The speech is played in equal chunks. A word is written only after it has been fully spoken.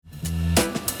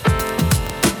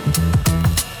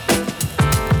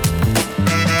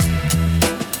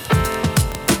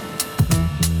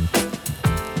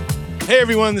Hey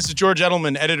everyone, this is George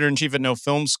Edelman, editor-in-chief at No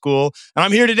Film School, and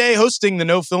I'm here today hosting the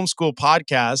No Film School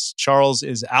podcast. Charles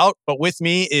is out, but with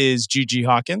me is Gigi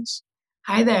Hawkins.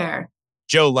 Hi there.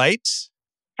 Joe Light.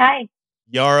 Hi.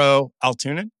 Yarrow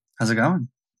Altunen. How's it going?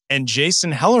 And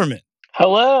Jason Hellerman.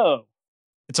 Hello.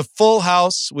 It's a full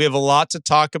house. We have a lot to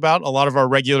talk about. A lot of our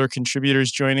regular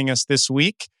contributors joining us this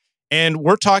week. And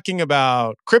we're talking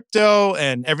about crypto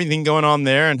and everything going on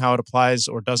there and how it applies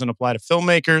or doesn't apply to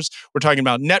filmmakers. We're talking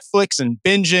about Netflix and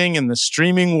binging and the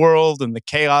streaming world and the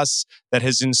chaos that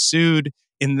has ensued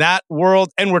in that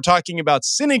world. And we're talking about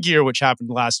Cine Gear, which happened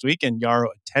last week, and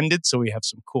Yarrow attended. So we have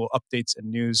some cool updates and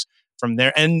news from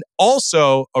there. And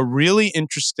also a really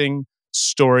interesting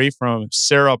story from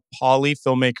Sarah Polley,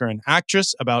 filmmaker and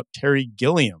actress, about Terry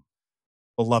Gilliam,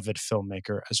 beloved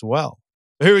filmmaker as well.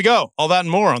 Here we go. All that and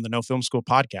more on the No Film School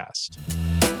podcast.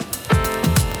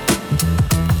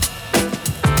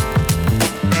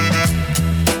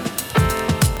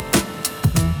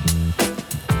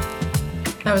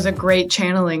 That was a great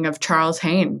channeling of Charles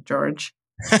Hayne, George.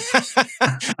 Do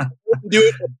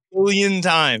it a billion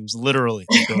times, literally.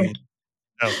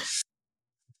 No.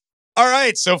 All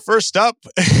right. So first up,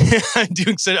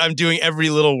 I'm doing every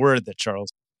little word that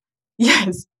Charles.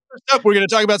 Yes. First up, we're going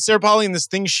to talk about Sarah Polley and this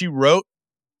thing she wrote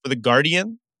for The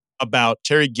Guardian about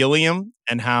Terry Gilliam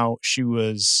and how she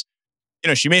was,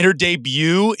 she made her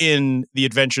debut in The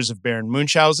Adventures of Baron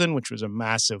Munchausen, which was a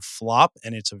massive flop,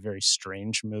 and it's a very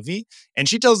strange movie. And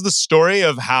she tells the story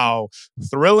of how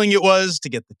thrilling it was to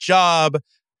get the job,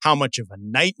 how much of a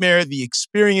nightmare the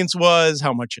experience was,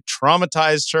 how much it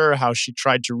traumatized her, how she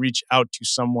tried to reach out to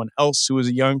someone else who was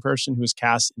a young person who was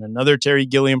cast in another Terry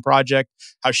Gilliam project,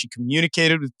 how she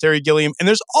communicated with Terry Gilliam. And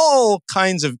there's all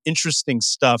kinds of interesting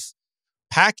stuff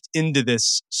packed into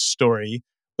this story.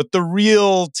 But the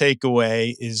real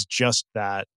takeaway is just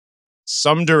that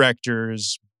some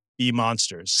directors be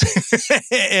monsters.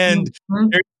 And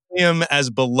Terry Gilliam, as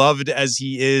beloved as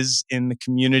he is in the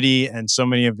community, and so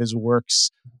many of his works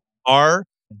are,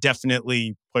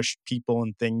 definitely pushed people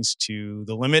and things to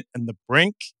the limit and the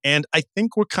brink. And I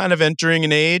think we're kind of entering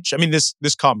an age. I mean, this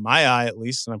caught my eye at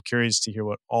least, and I'm curious to hear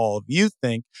what all of you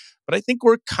think. But I think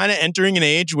we're kind of entering an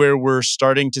age where we're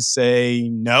starting to say,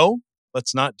 no,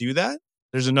 let's not do that.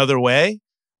 There's another way.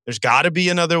 There's got to be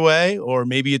another way, or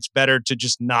maybe it's better to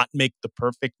just not make the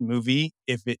perfect movie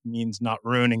if it means not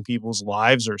ruining people's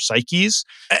lives or psyches.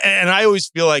 And I always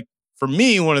feel like, for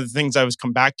me, one of the things I always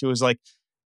come back to is like,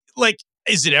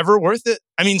 is it ever worth it?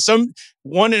 I mean,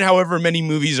 one in however many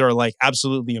movies are like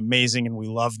absolutely amazing and we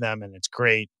love them and it's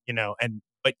great,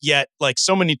 but yet like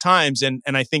so many times, and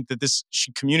I think that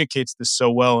she communicates this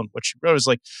so well, and what she wrote is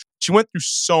like, she went through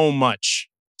so much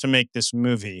to make this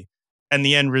movie, and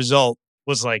the end result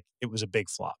was like, it was a big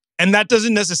flop. And that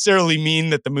doesn't necessarily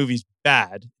mean that the movie's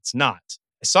bad. It's not.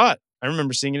 I saw it. I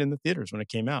remember seeing it in the theaters when it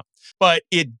came out. But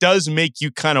it does make you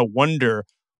kind of wonder,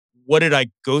 what did I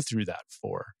go through that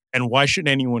for? And why should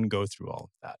anyone go through all of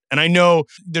that? And I know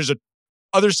there's a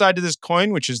other side to this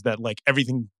coin, which is that like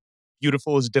everything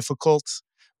beautiful is difficult,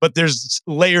 but there's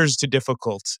layers to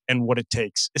difficult and what it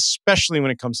takes, especially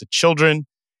when it comes to children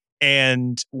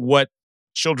and what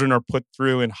children are put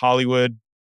through in Hollywood.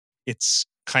 It's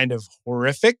kind of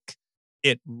horrific.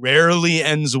 It rarely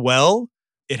ends well.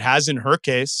 It has in her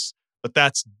case, but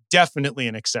that's definitely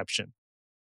an exception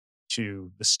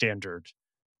to the standard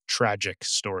tragic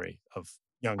story of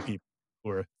young people who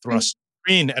are thrust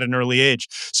green at an early age.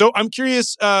 So I'm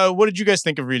curious, what did you guys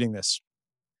think of reading this?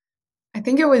 I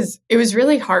think it was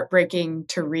really heartbreaking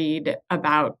to read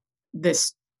about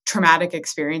this traumatic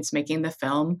experience making the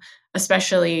film,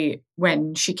 especially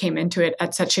when she came into it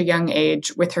at such a young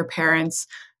age with her parents,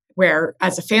 where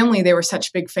as a family, they were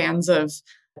such big fans of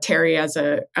Terry as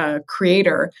a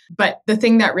creator. But the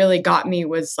thing that really got me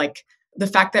was like the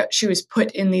fact that she was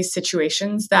put in these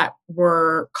situations that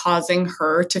were causing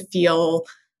her to feel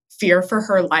fear for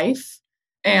her life.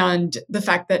 And the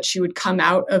fact that she would come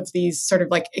out of these sort of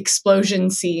like explosion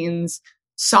scenes,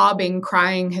 sobbing,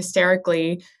 crying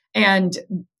hysterically. And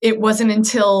it wasn't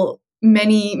until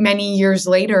many, many years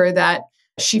later that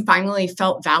she finally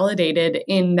felt validated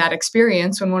in that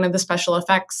experience, when one of the special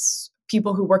effects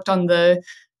people who worked on the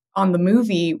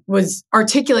movie was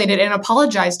articulated and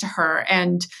apologized to her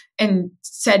and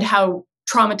said how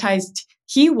traumatized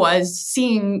he was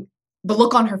seeing the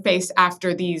look on her face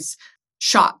after these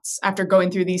shots, after going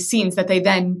through these scenes that they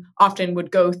then often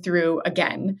would go through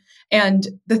again. And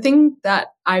the thing that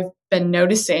I've been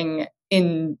noticing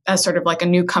in as sort of like a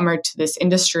newcomer to this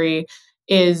industry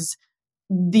is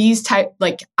these type,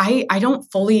 like, I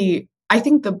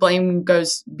think the blame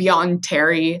goes beyond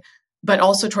Terry but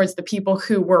also towards the people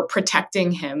who were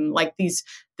protecting him, like this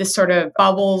sort of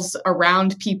bubbles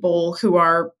around people who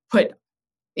are put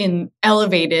in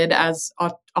elevated as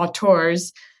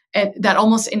auteurs that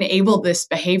almost enable this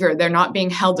behavior. They're not being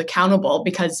held accountable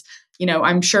because,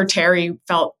 I'm sure Terry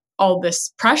felt all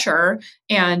this pressure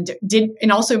and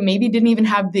also maybe didn't even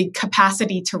have the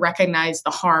capacity to recognize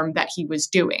the harm that he was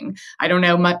doing. I don't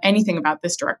know anything about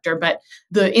this director, but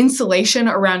the insulation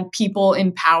around people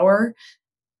in power,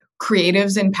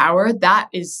 creatives in power, that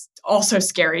is also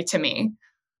scary to me.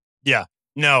 Yeah.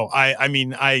 No, I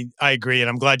mean, I agree. And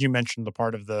I'm glad you mentioned the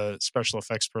part of the special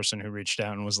effects person who reached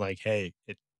out and was like, hey,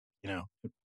 it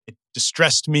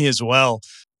distressed me as well.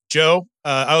 Joe,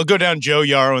 I'll go down Joe,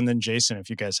 Yarrow, and then Jason if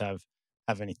you guys have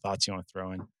any thoughts you want to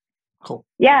throw in. Cool.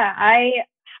 Yeah, I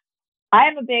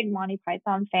am a big Monty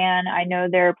Python fan. I know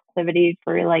their proclivities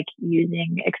for like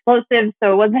using explosives,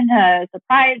 so it wasn't a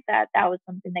surprise that was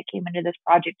something that came into this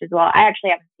project as well. I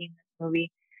actually haven't seen this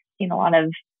movie, seen a lot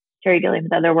of Terry Gilliam's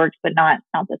other works, but not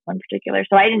this one in particular.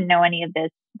 So I didn't know any of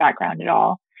this background at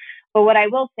all. But what I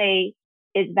will say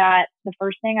is that the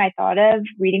first thing I thought of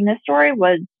reading this story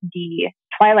was the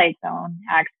Twilight Zone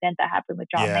accident that happened with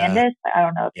John Landis. I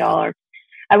don't know if y'all are.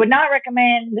 I would not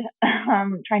recommend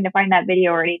trying to find that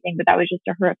video or anything, but that was just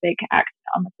a horrific accident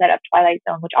on the set of Twilight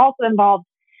Zone, which also involved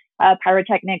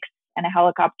pyrotechnics and a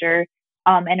helicopter,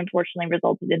 and unfortunately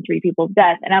resulted in 3 people's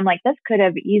deaths. And I'm like, this could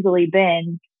have easily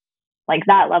been like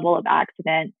that level of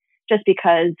accident just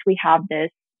because we have this,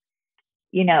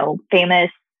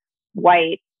 famous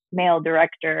white male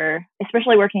director,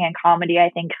 especially working in comedy. I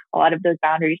think a lot of those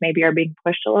boundaries maybe are being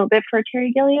pushed a little bit for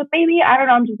Terry Gilliam. Maybe, I don't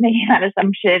know. I'm just making that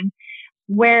assumption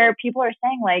where people are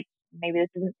saying like, maybe this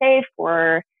isn't safe,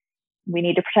 or we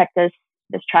need to protect this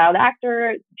child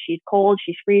actor. She's cold,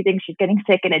 she's freezing, she's getting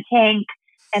sick in a tank.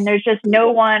 And there's just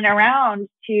no one around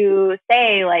to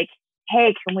say like,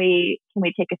 hey, can we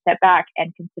take a step back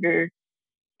and consider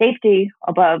safety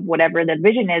above whatever the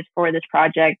vision is for this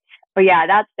project? But yeah,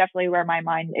 that's definitely where my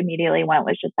mind immediately went,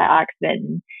 was just that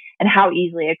accident and how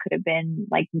easily it could have been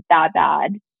like that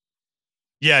bad.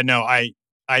 Yeah, no, I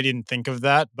didn't think of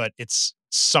that, but it's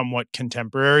somewhat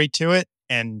contemporary to it.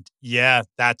 And yeah,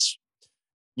 that's,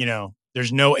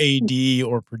 there's no AD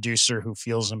or producer who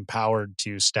feels empowered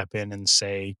to step in and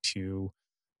say to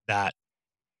that,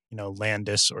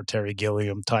 Landis or Terry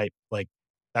Gilliam type, like,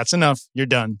 that's enough. You're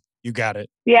done. You got it.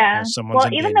 Yeah. Someone's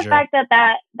in even danger. The fact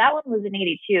that one was in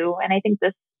 82, and I think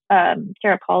this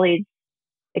Sarah Pauli's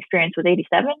experience was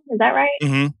 87. Is that right?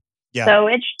 Mm-hmm. Yeah. So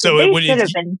they should have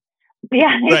been.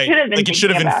 Yeah, they should have been. Like it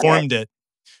should have informed it.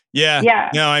 Yeah. Yeah.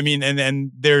 No, I mean,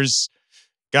 and there's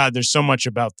so much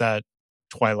about that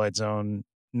Twilight Zone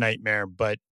nightmare,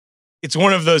 but it's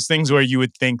one of those things where you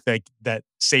would think that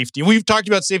safety. We've talked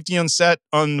about safety on set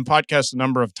on the podcast a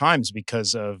number of times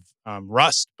because of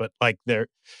Rust, but like there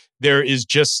is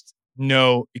just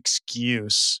no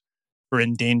excuse for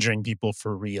endangering people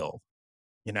for real,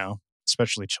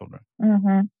 especially children.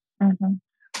 Mm-hmm. Mm-hmm.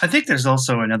 I think there's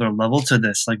also another level to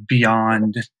this, like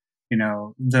beyond,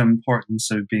 the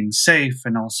importance of being safe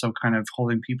and also kind of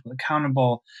holding people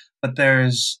accountable. But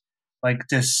there's like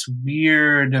this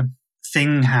weird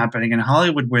thing happening in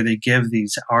Hollywood where they give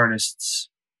these artists,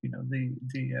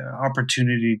 the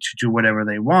opportunity to do whatever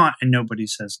they want and nobody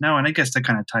says no. And I guess that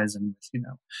kind of ties in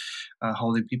with,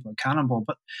 holding people accountable.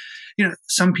 But,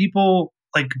 some people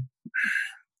like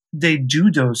they do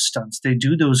those stunts, they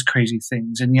do those crazy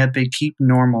things, and yet they keep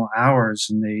normal hours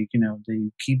and they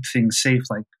keep things safe.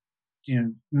 Like,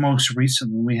 most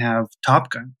recently we have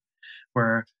Top Gun,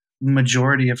 where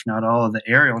majority, if not all, of the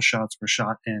aerial shots were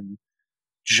shot in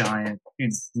giant,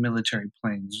 military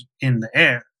planes in the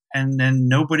air, and then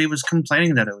nobody was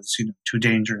complaining that it was, too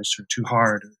dangerous or too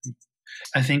hard.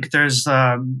 I think there's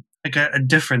like a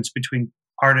difference between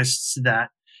artists that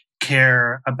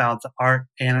care about the art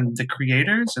and the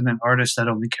creators, and then artists that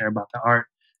only care about the art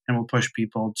and will push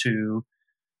people to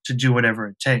do whatever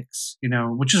it takes,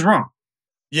 which is wrong.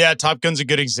 Yeah, Top Gun's a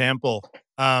good example.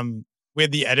 We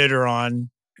had the editor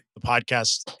on the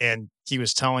podcast, and he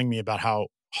was telling me about how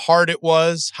hard it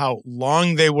was, how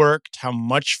long they worked, how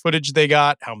much footage they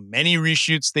got, how many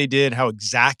reshoots they did, how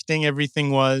exacting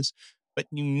everything was. But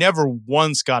you never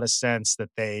once got a sense that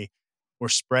they were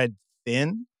spread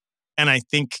thin. And I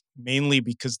think mainly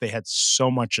because they had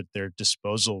so much at their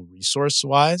disposal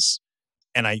resource-wise.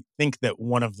 And I think that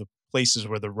one of the places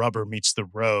where the rubber meets the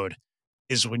road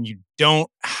is when you don't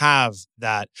have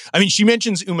that. I mean, she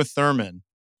mentions Uma Thurman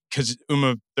because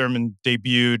Uma Thurman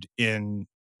debuted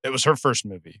it was her first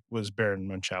movie, was Baron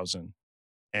Munchausen.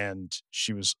 And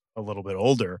she was a little bit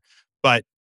older. But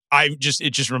it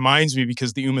just reminds me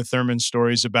because the Uma Thurman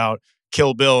stories about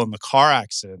Kill Bill and the car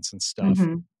accidents and stuff,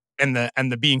 and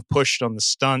the being pushed on the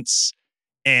stunts.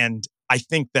 And I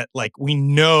think that like we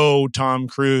know Tom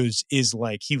Cruise is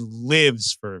like he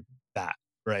lives for that,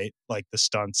 right? Like the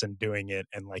stunts and doing it,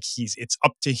 and like it's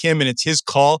up to him and it's his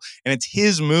call and it's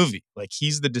his movie. Like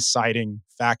he's the deciding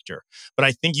factor. But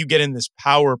I think you get in this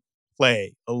power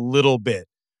play a little bit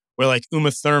where like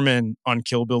Uma Thurman on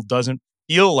Kill Bill doesn't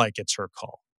feel like it's her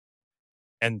call.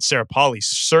 And Sarah Polley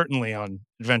certainly on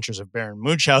Adventures of Baron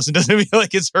Munchausen doesn't feel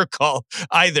like it's her call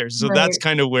either. So that's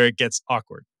kind of where it gets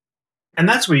awkward. And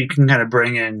that's where you can kind of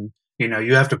bring in,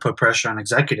 you have to put pressure on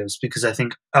executives because I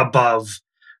think above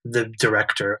the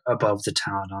director, above the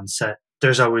talent on set,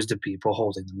 there's always the people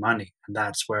holding the money. And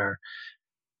that's what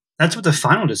the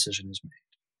final decision is made.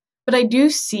 But I do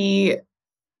see,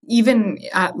 even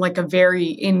at like a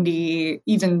very indie,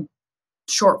 even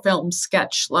short film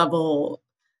sketch level,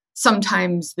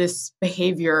 sometimes this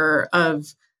behavior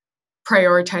of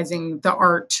prioritizing the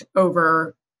art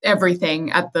over everything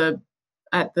at the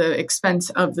expense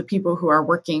of the people who are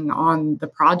working on the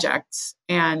projects.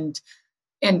 And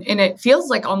it feels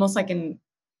like almost like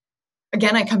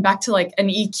again, I come back to like an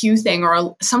EQ thing,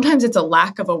 or sometimes it's a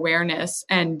lack of awareness.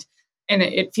 And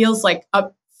it feels like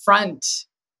up front,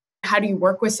 how do you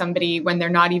work with somebody when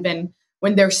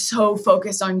when they're so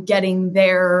focused on getting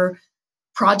their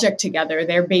project together,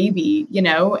 their baby,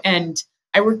 And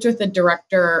I worked with a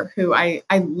director who I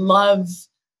love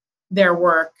their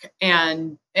work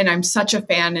and I'm such a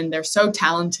fan and they're so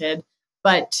talented.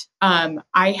 But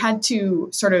I had to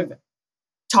sort of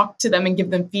talk to them and give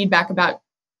them feedback about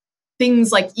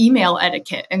things like email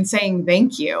etiquette and saying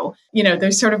thank you.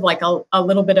 There's sort of like a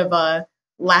little bit of a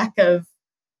lack of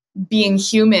being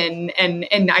human.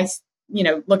 And I,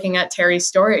 looking at Terry's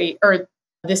story or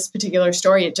this particular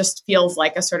story, it just feels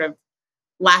like a sort of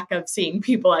lack of seeing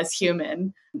people as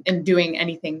human and doing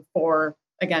anything for,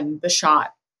 again, the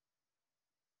shot.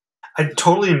 I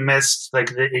totally missed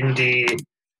like the indie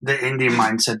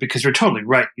mindset because you're totally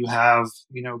right. You have,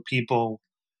 people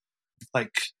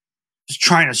like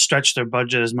trying to stretch their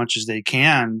budget as much as they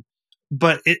can.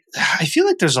 But I feel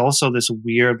like there's also this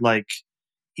weird like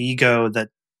ego that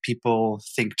people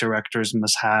think directors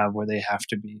must have where they have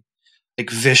to be like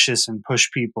vicious and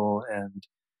push people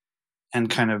and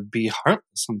kind of be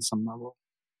heartless on some level.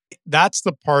 That's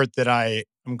the part that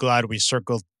I'm glad we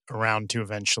circled around to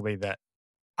eventually, that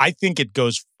I think it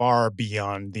goes far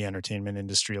beyond the entertainment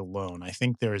industry alone. I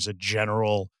think there is a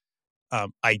general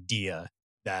idea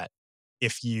that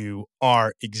if you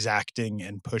are exacting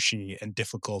and pushy and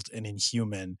difficult and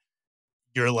inhuman,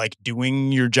 you're like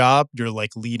doing your job, you're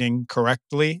like leading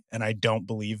correctly. And I don't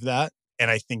believe that. And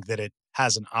I think that it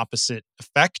has an opposite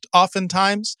effect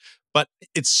oftentimes, but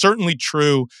it's certainly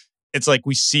true. It's like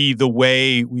we see the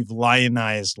way we've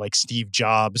lionized like Steve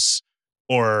Jobs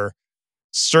or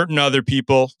certain other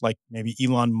people, like maybe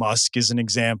Elon Musk is an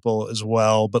example as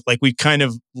well. But like we kind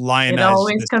of lionize. It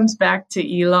always comes back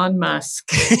to Elon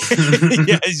Musk.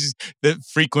 Yeah, he's the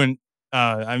frequent.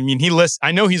 I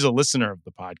know he's a listener of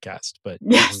the podcast, but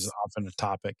yes, he's often a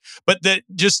topic. But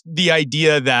just the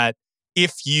idea that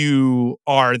if you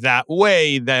are that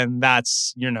way, then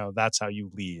that's how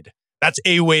you lead. That's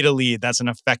a way to lead. That's an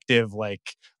effective,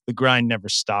 like the grind never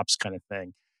stops kind of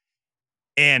thing.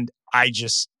 And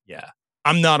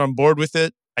I'm not on board with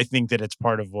it. I think that it's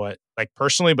part of what, like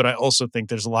personally, but I also think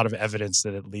there's a lot of evidence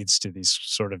that it leads to these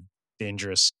sort of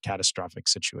dangerous, catastrophic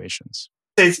situations.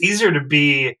 It's easier to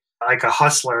be like a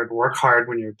hustler and work hard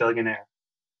when you're a billionaire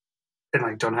and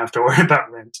like don't have to worry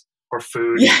about rent or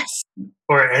food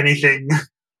or anything.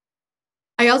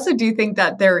 I also do think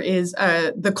that there is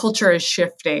the culture is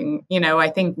shifting. I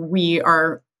think we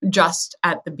are just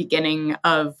at the beginning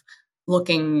of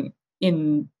looking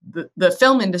in the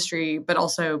film industry, but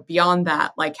also beyond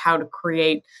that, like how to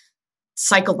create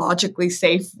psychologically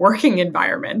safe working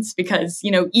environments. Because,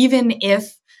 even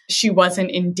if she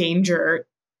wasn't in danger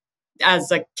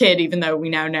as a kid, even though we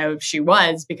now know she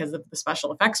was because of the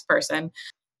special effects person,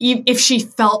 if she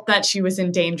felt that she was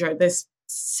in danger, this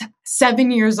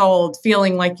 7 years old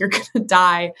feeling like you're going to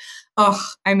die.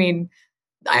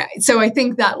 So I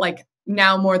think that like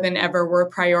now more than ever, we're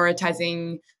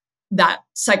prioritizing that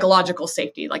psychological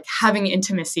safety, like having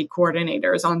intimacy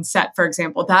coordinators on set, for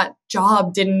example. That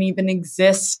job didn't even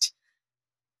exist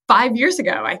 5 years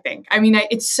ago, I think.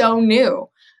 It's so new.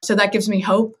 So that gives me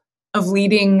hope of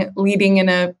leading in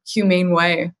a humane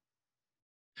way.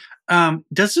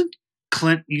 Doesn't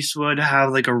Clint Eastwood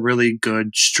have like a really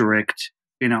good, strict,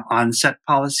 on-set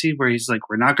policy where he's like,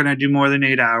 we're not going to do more than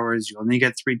 8 hours. You only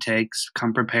get 3 takes.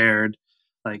 Come prepared.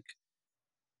 Like,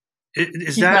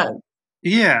 Is He that? does.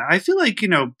 Yeah, I feel like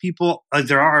people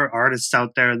there are artists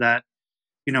out there that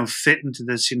fit into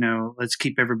this. Let's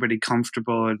keep everybody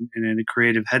comfortable and in a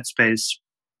creative headspace.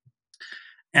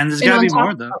 And there's And got to on be top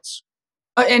more of those.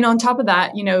 and on top of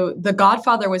that, The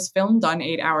Godfather was filmed on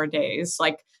 8-hour days.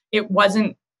 Like it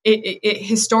wasn't it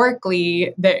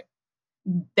historically that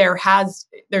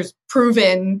there's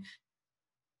proven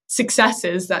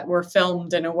successes that were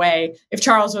filmed in a way. If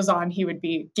Charles was on, he would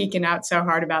be geeking out so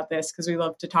hard about this because we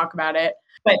love to talk about it.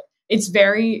 But it's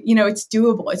very, it's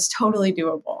doable. It's totally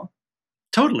doable.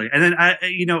 Totally. And then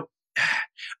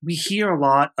we hear a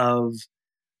lot of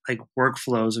like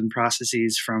workflows and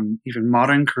processes from even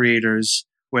modern creators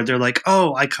where they're like,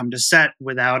 "Oh, I come to set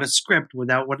without a script,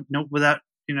 without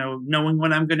knowing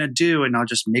what I'm going to do, and I'll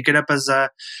just make it up as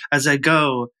I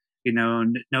go."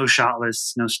 No shot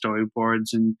lists, no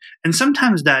storyboards, and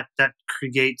sometimes that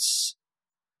creates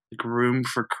like room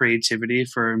for creativity,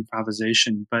 for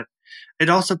improvisation, but it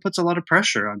also puts a lot of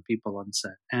pressure on people on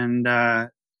set, and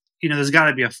there's got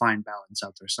to be a fine balance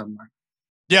out there somewhere.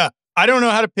 Yeah. I don't know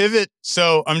how to pivot,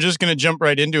 so I'm just going to jump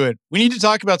right into it. We need to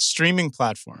talk about streaming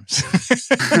platforms.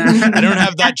 I don't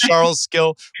have that Charles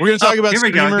skill. We're going to talk about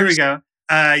streamers. Here we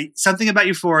go. Something about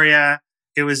Euphoria.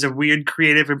 It was a weird,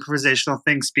 creative, improvisational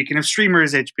thing. Speaking of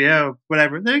streamers, HBO,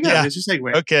 whatever. There you go. Yeah. There's your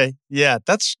segue. Okay. Yeah,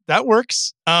 that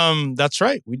works. That's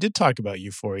right. We did talk about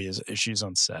Euphoria's issues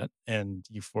on set, and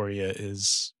Euphoria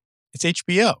it's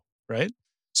HBO, right?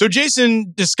 So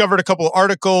Jason discovered a couple of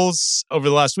articles over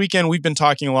the last weekend. We've been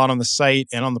talking a lot on the site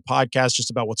and on the podcast just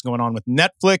about what's going on with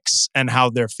Netflix and how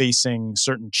they're facing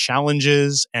certain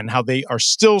challenges and how they are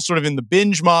still sort of in the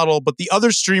binge model, but the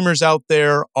other streamers out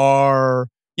there are,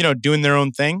 doing their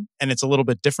own thing, and it's a little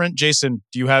bit different. Jason,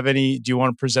 do you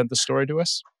want to present the story to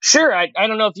us? Sure. I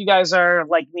don't know if you guys are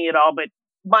like me at all, but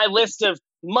my list of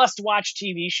must-watch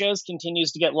TV shows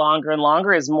continues to get longer and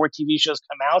longer as more TV shows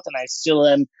come out, and I still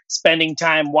am spending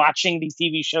time watching these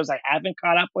TV shows I haven't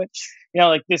caught up with.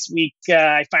 Like this week,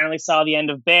 I finally saw the end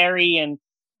of Barry, and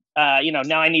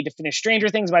now I need to finish Stranger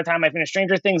Things. By the time I finish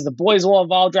Stranger Things, the boys will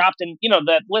have all dropped, and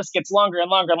the list gets longer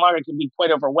and longer and longer. It can be quite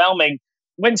overwhelming.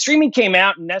 When streaming came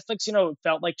out, Netflix, it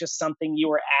felt like just something you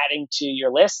were adding to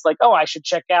your list. Like, oh, I should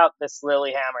check out this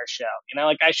Lilyhammer show.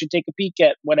 Like I should take a peek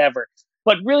at whatever.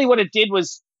 But really what it did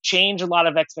was change a lot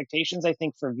of expectations, I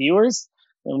think, for viewers.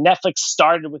 Netflix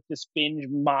started with this binge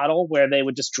model where they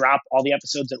would just drop all the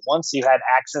episodes at once. So you had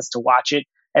access to watch it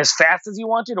as fast as you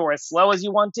wanted or as slow as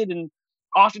you wanted. And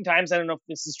oftentimes, I don't know if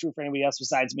this is true for anybody else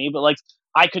besides me, but like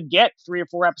I could get 3 or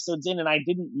 4 episodes in and I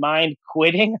didn't mind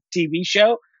quitting a TV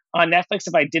show on Netflix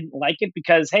if I didn't like it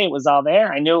because, hey, it was all there.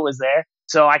 I knew it was there.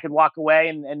 So I could walk away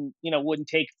and wouldn't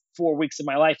take 4 weeks of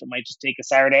my life. It might just take a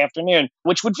Saturday afternoon,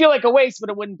 which would feel like a waste, but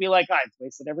it wouldn't be like, I've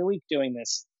wasted every week doing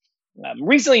this.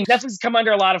 Recently, Netflix has come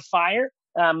under a lot of fire,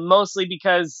 mostly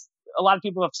because a lot of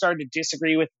people have started to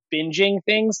disagree with binging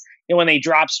things. When they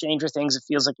drop Stranger Things, it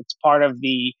feels like it's part of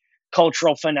the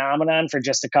cultural phenomenon for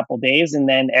just a couple days, and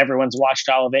then everyone's watched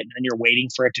all of it, and then you're waiting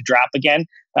for it to drop again.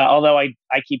 Although I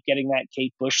keep getting that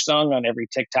Kate Bush song on every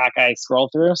TikTok I scroll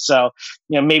through, so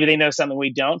maybe they know something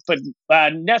we don't. But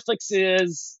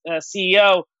Netflix's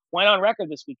CEO went on record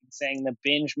this week saying the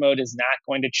binge mode is not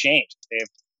going to change.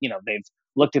 They've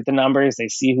looked at the numbers, they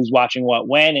see who's watching what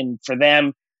when, and for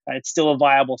them, it's still a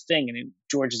viable thing. And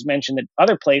George has mentioned that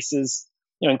other places,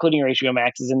 including HBO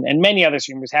Maxes and many other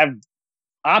streamers, have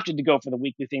opted to go for the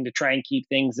weekly thing to try and keep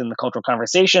things in the cultural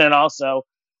conversation, and also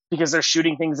because they're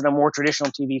shooting things in a more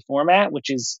traditional TV format, which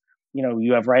is,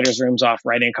 you have writers' rooms off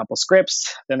writing a couple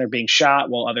scripts, then they're being shot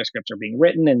while other scripts are being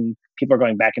written, and people are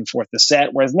going back and forth the set.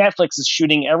 Whereas Netflix is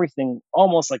shooting everything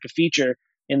almost like a feature,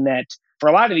 in that for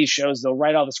a lot of these shows, they'll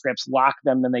write all the scripts, lock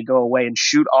them, then they go away and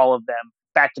shoot all of them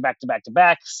back to back to back to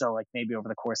back. So like maybe over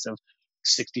the course of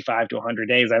 65 to 100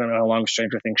 days. I don't know how long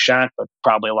Stranger Things shot, but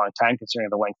probably a long time considering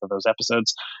the length of those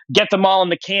episodes. Get them all in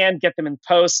the can, get them in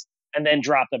post, and then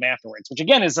drop them afterwards, which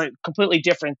again is a completely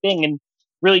different thing and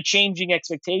really changing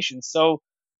expectations. So,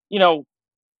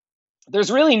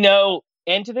 there's really no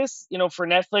end to this. For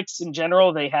Netflix in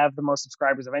general, they have the most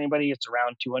subscribers of anybody. It's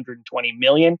around 220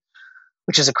 million,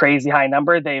 which is a crazy high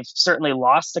number. They've certainly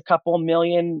lost a couple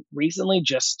million recently,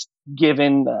 just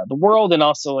given the world and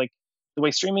also like the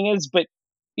way streaming is. But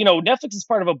Netflix is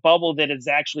part of a bubble that is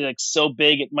actually like so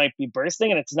big it might be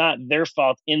bursting, and it's not their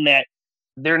fault in that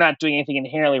they're not doing anything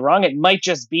inherently wrong. It might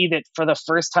just be that for the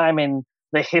first time in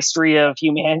the history of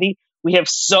humanity, we have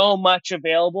so much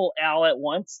available all at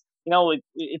once.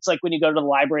 It's like when you go to the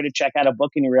library to check out a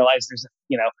book and you realize there's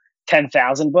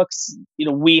 10,000 books.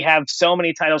 We have so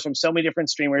many titles from so many different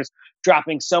streamers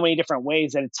dropping so many different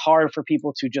ways that it's hard for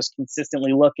people to just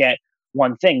consistently look at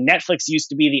one thing. Netflix used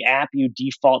to be the app you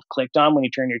default clicked on when you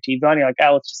turn your TV on. You're like,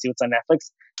 oh, let's just see what's on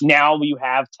Netflix. Now you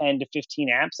have 10 to 15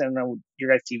 apps. I don't know what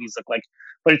your guys' TVs look like,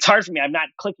 but it's hard for me. I'm not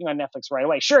clicking on Netflix right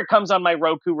away. Sure, it comes on my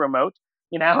Roku remote.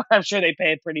 I'm sure they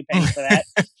pay a pretty penny for that.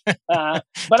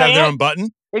 But to have their own button?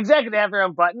 Exactly, they have their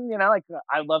own button.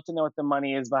 I'd love to know what the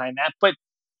money is behind that. But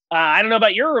I don't know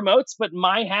about your remotes, but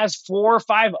mine has 4 or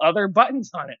 5 other buttons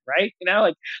on it, right?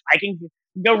 I can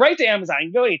go right to Amazon, I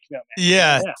can go HBO Max.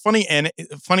 Yeah, funny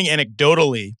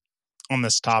anecdotally on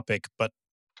this topic, but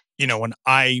when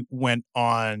I went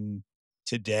on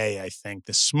today, I think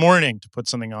this morning to put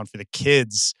something on for the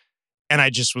kids, and I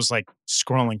just was like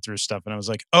scrolling through stuff, and I was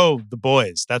like, oh, The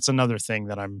Boys. That's another thing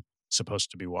that I'm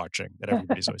supposed to be watching that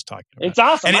everybody's always talking about. It's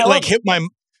awesome. And it hit my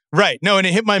right. No, and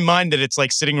it hit my mind that it's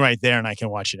like sitting right there and I can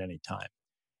watch it anytime.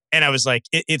 And I was like,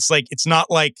 it's not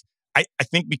like I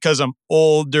think because I'm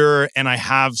older and I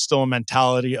have still a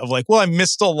mentality of like, well, I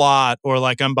missed a lot, or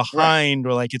like I'm behind,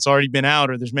 or like it's already been out,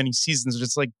 or there's many seasons.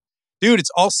 It's like, dude,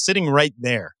 it's all sitting right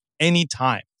there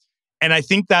anytime. And I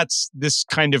think that's this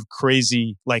kind of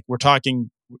crazy, like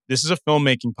this is a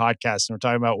filmmaking podcast, and we're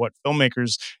talking about what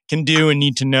filmmakers can do and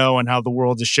need to know and how the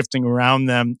world is shifting around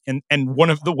them. And one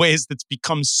of the ways that's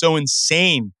become so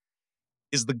insane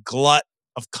is the glut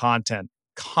of content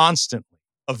constantly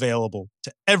available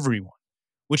to everyone,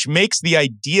 which makes the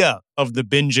idea of the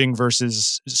binging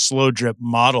versus slow drip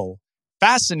model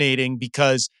fascinating,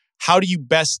 because how do you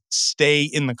best stay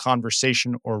in the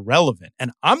conversation or relevant?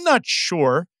 And I'm not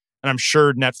sure, and I'm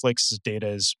sure Netflix's data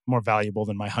is more valuable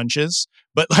than my hunches,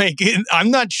 but like,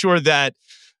 I'm not sure that,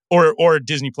 or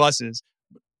Disney Plus's,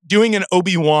 doing an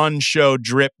Obi-Wan show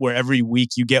drip where every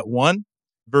week you get one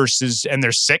and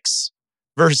there's 6,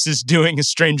 versus doing a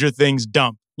Stranger Things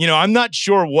dump. I'm not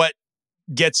sure what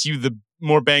gets you the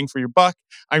more bang for your buck.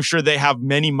 I'm sure they have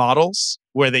many models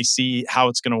where they see how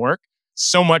it's going to work.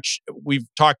 So much we've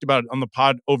talked about on the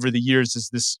pod over the years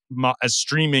as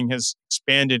streaming has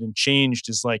expanded and changed,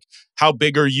 is like, how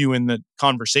big are you in the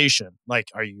conversation? Like,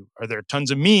 are there tons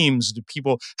of memes? Do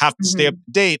people have to stay up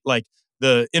to date? Like,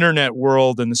 the internet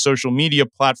world and the social media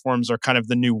platforms are kind of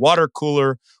the new water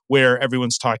cooler where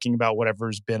everyone's talking about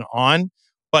whatever's been on.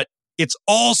 But it's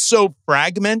all so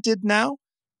fragmented now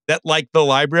that, like the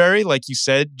library, like you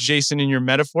said, Jason, in your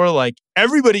metaphor, like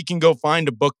everybody can go find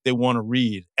a book they want to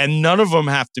read and none of them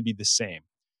have to be the same.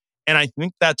 And I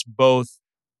think that's both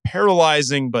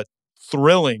paralyzing but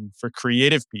thrilling for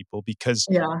creative people, because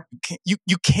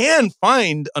you can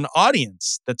find an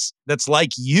audience that's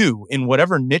like you in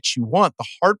whatever niche you want. The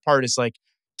hard part is like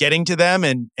getting to them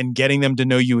and getting them to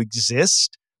know you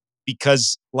exist,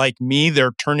 because like me,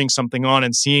 they're turning something on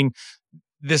and seeing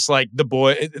this, like the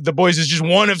boys is just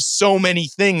one of so many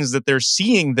things that they're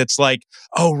seeing that's like,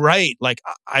 oh right, like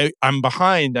I'm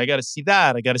behind, I gotta see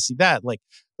that, like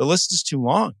the list is too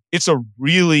long. It's a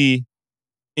really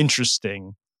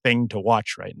interesting thing to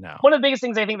watch right now. One of the biggest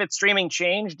things I think that streaming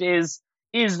changed is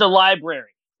the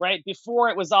library, right? Before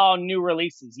it was all new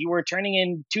releases. You were tuning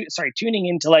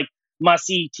into like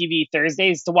must-see TV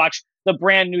Thursdays to watch the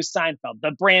brand new Seinfeld,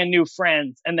 the brand new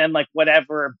Friends, and then like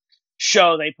whatever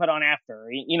show they put on after.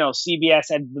 CBS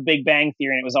had The Big Bang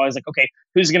Theory, and it was always like, okay,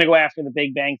 who's going to go after The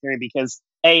Big Bang Theory? Because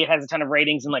it has a ton of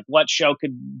ratings, and like what show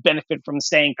could benefit from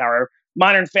staying power.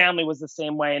 Modern Family was the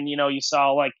same way, and you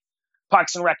saw like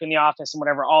Parks and Rec and The Office and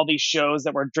whatever, all these shows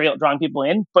that were drawing people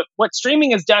in. But what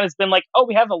streaming has done has been like, oh,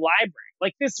 we have a library.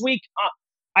 Like this week,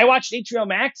 I watched HBO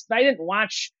Max, but I didn't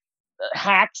watch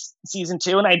Hacks season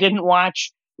 2, and I didn't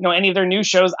watch any of their new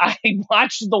shows. I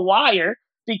watched The Wire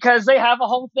because they have a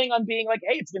whole thing on being like,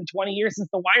 hey, it's been 20 years since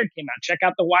The Wire came out. Check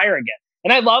out The Wire again.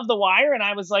 And I love The Wire, and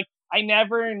I was like, I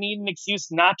never need an excuse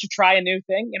not to try a new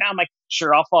thing. I'm like,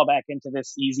 sure, I'll fall back into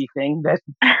this easy thing that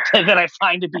that I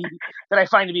find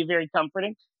to be very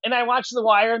comforting. And I watched The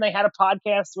Wire, and they had a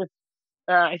podcast with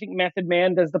I think Method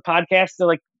Man does the podcast, so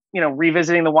like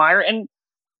revisiting The Wire, and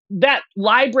that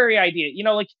library idea.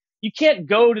 Like you can't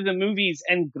go to the movies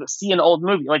and see an old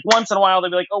movie. Like once in a while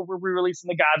they'll be like, oh, we're re-releasing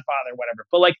The Godfather or whatever.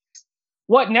 But like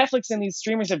what Netflix and these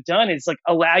streamers have done is like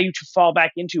allow you to fall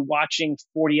back into watching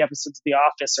 40 episodes of The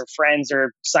Office or Friends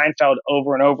or Seinfeld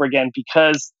over and over again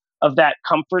because of that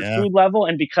comfort food level,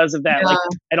 and because of that, like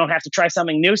I don't have to try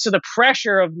something new. So the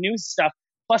pressure of new stuff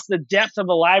plus the depth of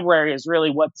the library is really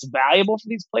what's valuable for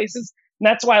these places. And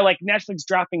that's why like Netflix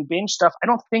dropping binge stuff, I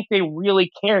don't think they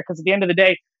really care, because at the end of the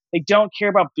day, they don't care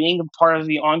about being a part of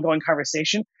the ongoing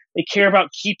conversation. They care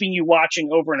about keeping you watching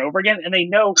over and over again. And they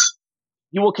know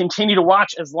you will continue to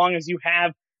watch as long as you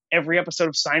have every episode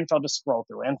of Seinfeld to scroll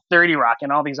through, and 30 Rock,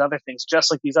 and all these other things,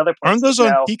 just like these other Aren't places those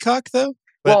on now. Peacock though?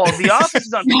 Well, The Office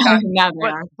is on Peacock, Now they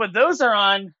are. but those are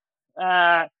on.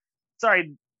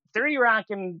 Sorry, 30 Rock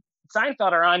and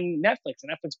Seinfeld are on Netflix,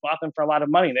 and Netflix bought them for a lot of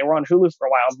money. They were on Hulu for a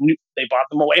while. They bought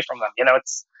them away from them.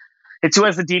 It's who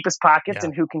has the deepest pockets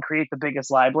and who can create the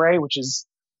biggest library, which is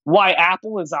why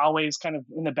Apple is always kind of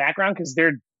in the background, because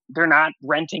they're not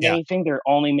renting anything. They're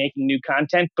only making new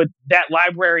content. But that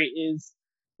library is,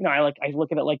 I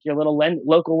look at it like your little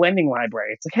local lending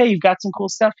library. It's like, hey, you've got some cool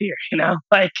stuff here, it's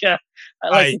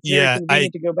very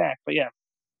convenient to go back. But yeah.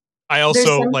 I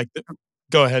also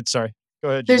go ahead. Sorry. Go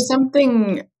ahead. There's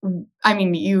something, I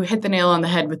mean, you hit the nail on the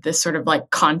head with this sort of like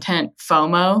content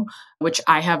FOMO, which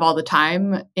I have all the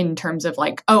time in terms of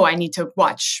like, oh, I need to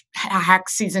watch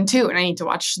Hacks season 2 and I need to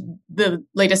watch the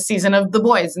latest season of The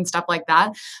Boys and stuff like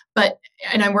that.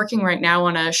 And I'm working right now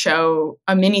on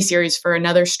a mini series for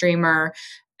another streamer.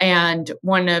 And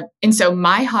so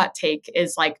my hot take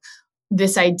is like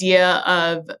this idea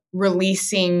of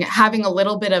having a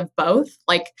little bit of both,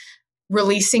 like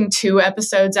releasing 2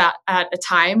 episodes at a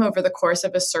time over the course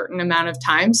of a certain amount of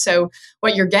time. So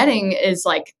what you're getting is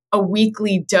like a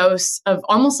weekly dose of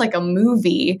almost like a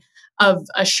movie of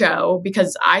a show,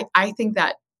 because I think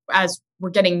that as we're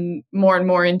getting more and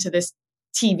more into this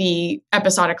TV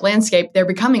episodic landscape, they're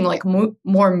becoming like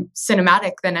more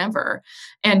cinematic than ever.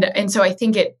 And so I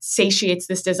think it satiates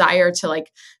this desire to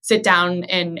like sit down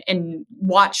and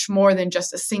watch more than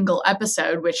just a single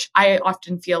episode, which I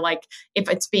often feel like if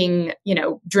it's being,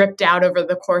 dripped out over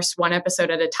the course 1 episode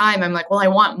at a time, I'm like, well, I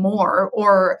want more,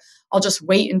 or I'll just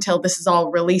wait until this is all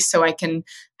released so I can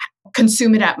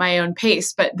consume it at my own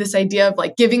pace. But this idea of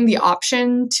like giving the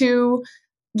option to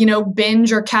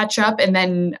binge or catch up, and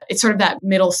then it's sort of that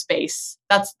middle space.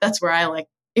 That's where I like,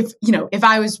 if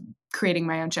I was creating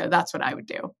my own show, that's what I would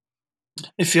do.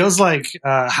 It feels like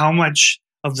how much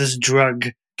of this drug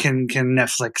can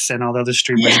Netflix and all the other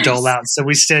streamers dole out, so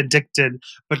we stay addicted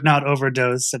but not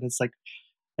overdose. And it's like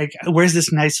where's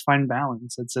this nice fine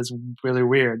balance? It's really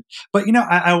weird. But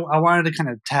I wanted to kind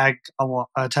of tag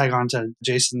on to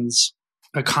Jason's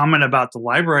comment about the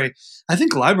library. I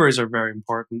think libraries are very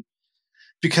important,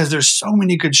 because there's so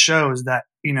many good shows that,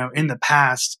 in the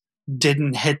past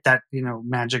didn't hit that,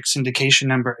 magic syndication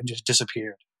number and just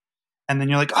disappeared. And then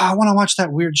you're like, oh, I want to watch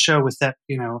that weird show with that,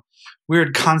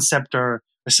 weird concept or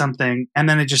something. And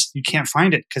then you can't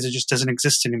find it because it just doesn't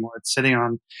exist anymore. It's sitting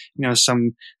on,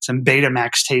 some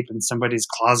Betamax tape in somebody's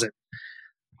closet,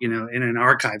 in an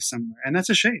archive somewhere. And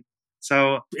that's a shame.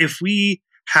 So if we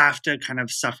have to kind of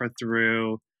suffer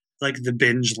through like the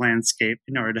binge landscape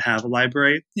in order to have a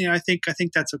library, I think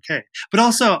that's okay. But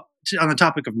also on the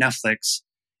topic of Netflix,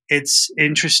 it's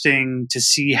interesting to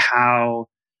see how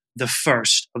the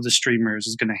first of the streamers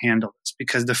is going to handle this,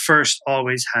 because the first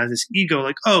always has this ego,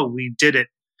 like, oh, we did it.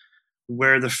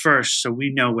 We're the first, so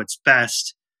we know what's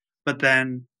best. But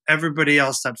then everybody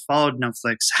else that followed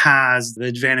Netflix has the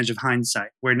advantage of hindsight,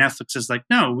 where Netflix is like,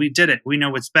 no, we did it. We know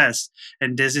what's best.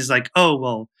 And Disney's like, oh,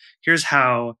 well, here's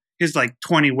like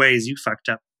 20 ways you fucked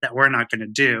up that we're not going to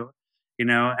do,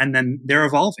 and then they're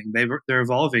evolving. They're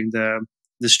evolving the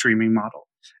streaming model,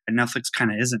 and Netflix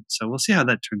kind of isn't. So we'll see how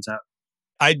that turns out.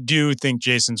 I do think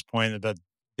Jason's point about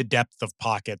the depth of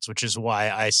pockets, which is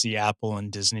why I see Apple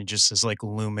and Disney just as like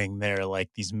looming there, like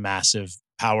these massive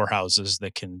powerhouses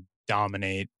that can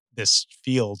dominate this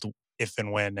field if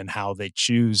and when and how they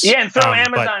choose. Yeah, and throw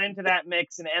Amazon into that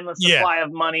mix, an endless supply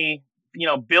of money,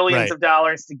 billions of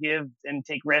dollars to give and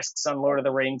take risks on Lord of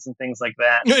the Rings and things like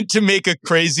that. To make a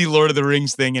crazy Lord of the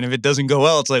Rings thing, and if it doesn't go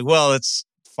well, it's like, well, it's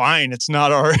fine. It's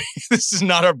not this is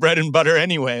not our bread and butter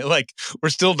anyway. Like, we're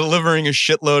still delivering a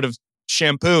shitload of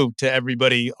shampoo to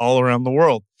everybody all around the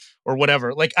world or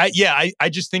whatever. Like, I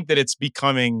just think that it's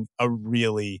becoming a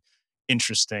really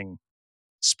interesting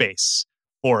space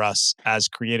for us as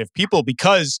creative people,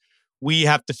 because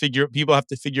people have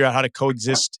to figure out how to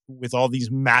coexist with all these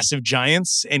massive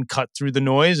giants and cut through the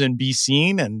noise and be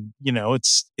seen. And,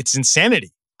 it's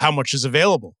insanity how much is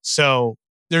available. So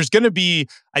there's going to be,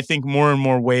 I think, more and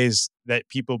more ways that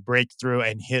people break through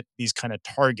and hit these kind of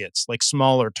targets, like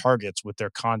smaller targets with their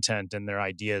content and their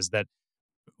ideas, that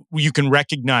you can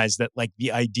recognize that, like,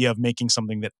 the idea of making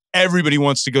something that everybody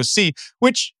wants to go see,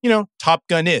 which, Top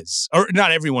Gun is, or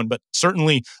not everyone, but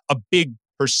certainly a big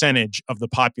percentage of the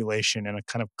population in a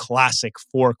kind of classic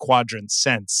 4-quadrant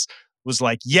sense was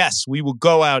like, yes, we will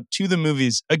go out to the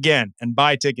movies again and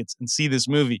buy tickets and see this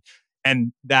movie.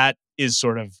 And that is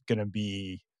sort of going to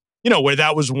be, where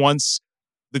that was once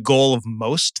the goal of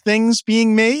most things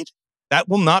being made. that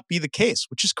will not be the case,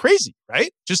 which is crazy,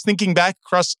 right? Just thinking back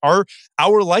across our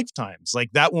lifetimes,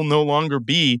 like that will no longer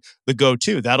be the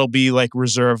go-to. That'll be like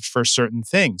reserved for certain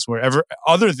things, wherever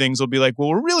other things will be like, well,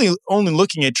 we're really only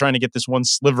looking at trying to get this one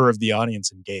sliver of the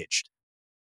audience engaged.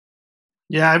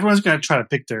 Yeah, everyone's going to try to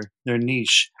pick their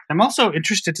niche. I'm also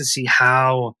interested to see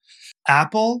how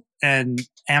Apple and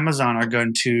Amazon are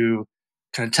going to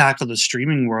kind of tackle the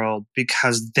streaming world,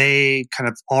 because they kind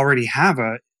of already have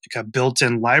a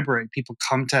built-in library. People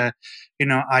come to,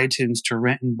 iTunes to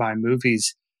rent and buy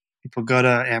movies. People go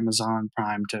to Amazon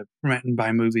Prime to rent and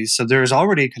buy movies. So there's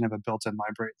already kind of a built-in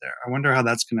library there. I wonder how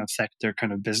that's going to affect their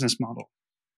kind of business model.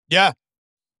 Yeah.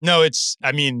 No,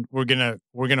 we're gonna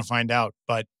find out,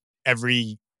 but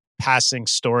every passing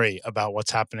story about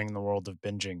what's happening in the world of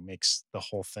binging makes the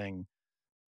whole thing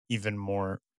even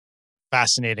more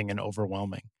fascinating and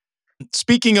overwhelming.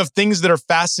 Speaking of things that are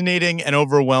fascinating and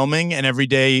overwhelming and every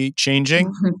day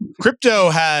changing, crypto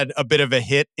had a bit of a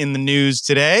hit in the news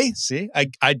today. See,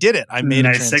 I did it. I made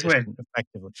Nice a transition segue.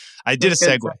 effectively. I did That's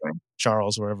a good segue,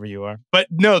 Charles, wherever you are. But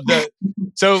no,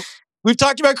 so we've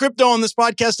talked about crypto on this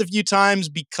podcast a few times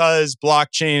because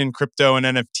blockchain and crypto and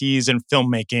NFTs and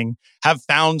filmmaking have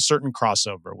found certain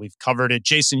crossover. We've covered it.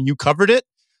 Jason, you covered it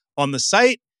on the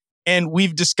site. And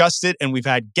we've discussed it and we've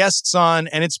had guests on,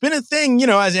 and it's been a thing,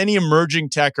 as any emerging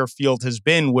tech or field has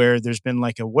been, where there's been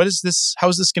like what is this? How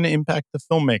is this going to impact the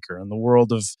filmmaker and the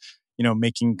world of,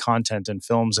 making content and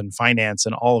films and finance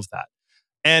and all of that?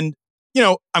 And,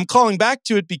 I'm calling back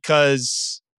to it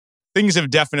because things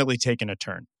have definitely taken a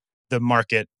turn. The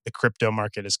crypto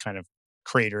market is kind of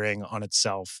cratering on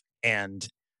itself. And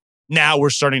now we're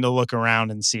starting to look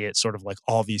around and see it sort of like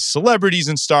all these celebrities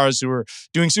and stars who are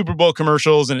doing Super Bowl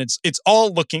commercials, and it's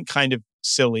all looking kind of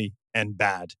silly and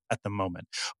bad at the moment.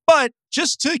 But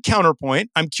just to counterpoint,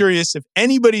 I'm curious if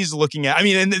anybody's looking at, I'm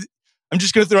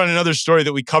just going to throw out another story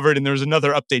that we covered, and there was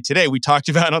another update today. We talked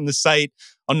about on the site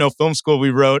on No Film School, we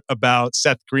wrote about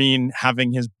Seth Green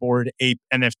having his Bored Ape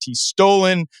NFT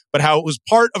stolen, but how it was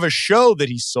part of a show that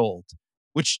he sold,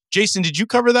 which, Jason, did you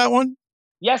cover that one?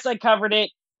 Yes, I covered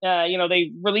it.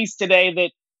 They released today that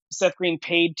Seth Green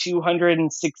paid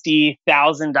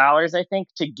 $260,000, I think,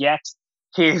 to get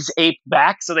his ape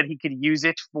back so that he could use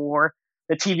it for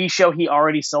the TV show he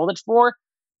already sold it for.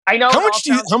 I know. How much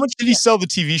did he sell the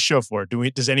TV show for?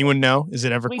 Does anyone know? Is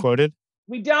it ever quoted?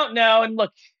 We don't know. And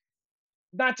look,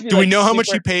 not to be. Do we know how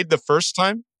much he paid the first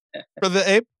time for the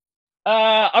ape?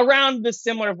 Around the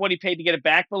similar of what he paid to get it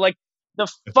back. But like the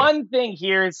fun thing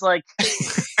here is like,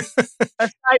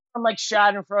 aside from like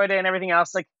Schadenfreude and everything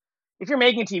else, like if you're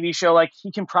making a TV show, like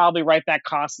he can probably write that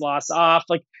cost loss off.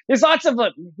 Like there's lots of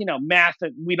math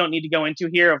that we don't need to go into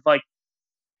here of like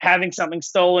having something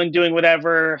stolen, doing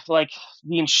whatever, like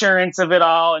the insurance of it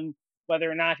all, and whether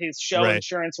or not his show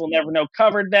insurance will never know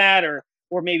covered that, or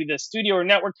maybe the studio or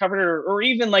network covered it, or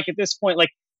even like at this point,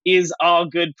 like is all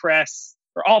good press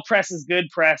or all press is good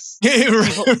press.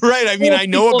 Right. I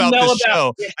know about this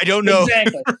show. Yeah, I don't know.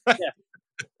 Exactly. Right. Yeah.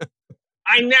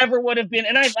 I never would have been,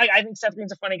 and I think Seth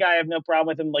Green's a funny guy. I have no problem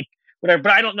with him, like whatever.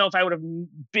 But I don't know if I would have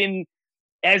been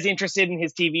as interested in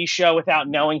his TV show without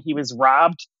knowing he was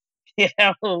robbed,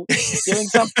 doing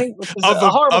something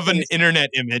of an internet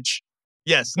image.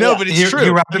 Yes, no, but it's true. He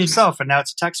robbed himself, and now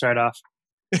it's a tax write-off.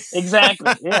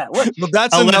 Exactly. Yeah. Well,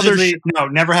 that's allegedly, no,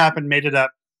 never happened. Made it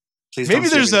up. Please maybe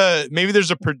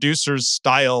there's a producer's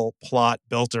style plot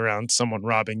built around someone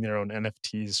robbing their own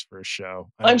NFTs for a show.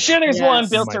 I'm sure there's one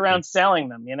built around selling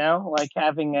them. Like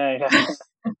having a.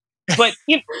 But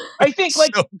I think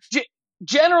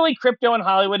generally crypto and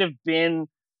Hollywood have been.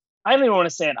 I don't even want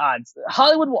to say at odds.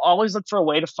 Hollywood will always look for a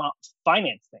way to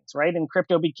finance things, right? And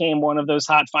crypto became one of those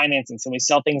hot financings. And we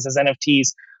sell things as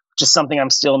NFTs, which is something I'm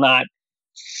still not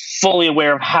fully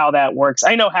aware of how that works.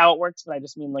 I know how it works, but I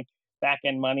just mean like back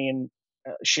end money and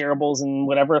shareables and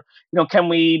whatever. Can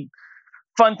we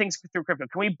fund things through crypto?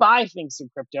 Can we buy things through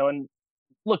crypto? And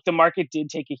look, the market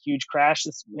did take a huge crash.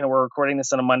 We're recording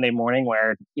this on a Monday morning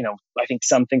where, I think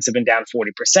some things have been down 40%.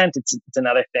 It's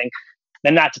another thing.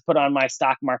 And not to put on my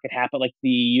stock market hat, but like the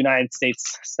United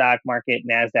States stock market,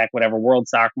 NASDAQ, whatever, world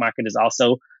stock market is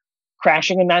also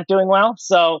crashing and not doing well.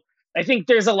 So I think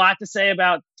there's a lot to say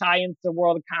about tie-ins to the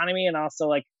world economy and also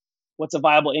like what's a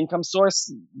viable income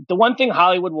source. The one thing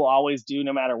Hollywood will always do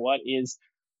no matter what is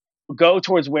go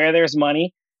towards where there's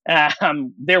money.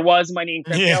 There was money in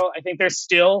crypto. Yeah. I think there's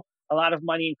still a lot of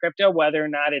money in crypto. Whether or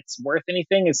not it's worth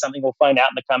anything is something we'll find out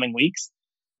in the coming weeks.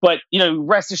 But,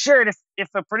 rest assured, if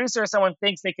a producer or someone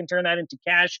thinks they can turn that into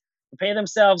cash to pay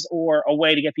themselves or a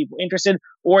way to get people interested,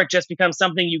 or it just becomes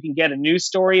something you can get a news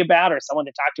story about or someone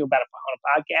to talk to about on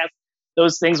a podcast,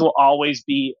 those things will always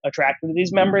be attractive to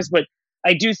these members. But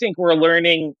I do think we're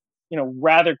learning,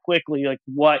 rather quickly, like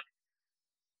what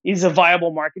is a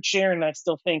viable market share. And I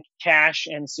still think cash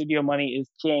and studio money is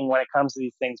king when it comes to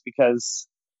these things because,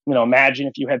 imagine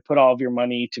if you had put all of your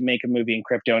money to make a movie in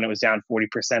crypto and it was down 40%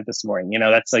 this morning.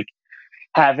 That's like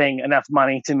having enough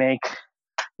money to make,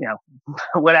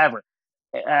 whatever.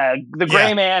 The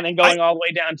Gray Man and going all the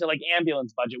way down to like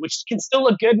ambulance budget, which can still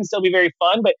look good and still be very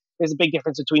fun, but there's a big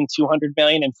difference between 200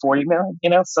 million and 40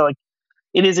 million, so like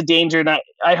it is a danger. And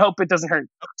I hope it doesn't hurt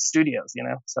studios,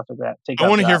 stuff like that. I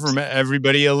want to hear from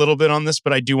everybody a little bit on this,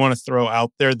 but I do want to throw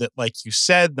out there that, like you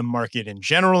said, the market in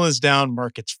general is down,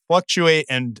 markets fluctuate,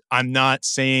 and I'm not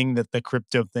saying that the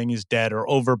crypto thing is dead or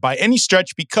over by any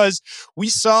stretch, because we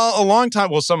saw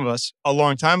some of us, a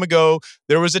long time ago,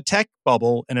 there was a tech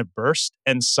bubble and it burst,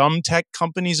 and some tech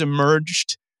companies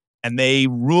emerged and they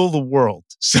rule the world.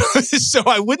 So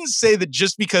I wouldn't say that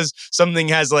just because something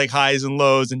has like highs and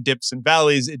lows and dips and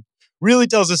valleys, it really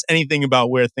tells us anything about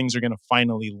where things are going to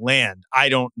finally land. I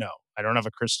don't know. I don't have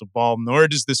a crystal ball, nor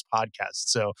does this podcast.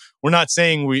 So we're not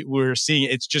saying we're seeing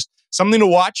it. It's just something to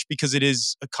watch because it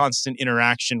is a constant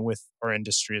interaction with our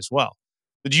industry as well.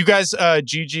 Did you guys,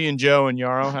 Gigi and Joe and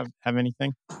Yarrow, have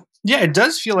anything? Yeah, it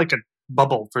does feel like a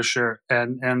bubble for sure.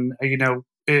 And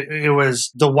it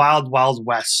was the wild, wild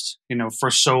west, for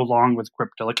so long with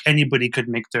crypto. Like anybody could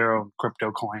make their own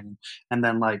crypto coin and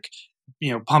then like,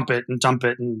 pump it and dump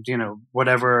it and,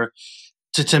 whatever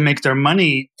to make their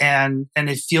money. And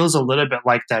it feels a little bit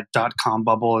like that .com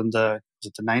bubble in the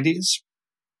 90s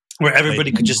where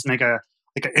everybody could just make an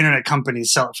internet company,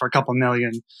 sell it for a couple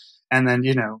million. And then,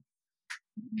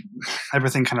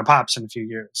 everything kind of pops in a few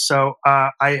years. So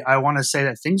I want to say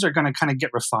that things are going to kind of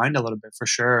get refined a little bit for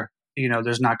sure.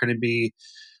 There's not going to be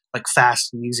like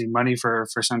fast and easy money for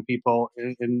some people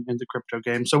in the crypto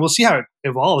game. So we'll see how it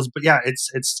evolves. But yeah,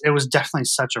 it was definitely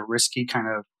such a risky kind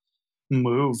of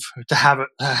move to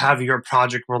have your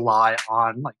project rely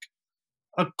on like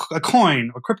a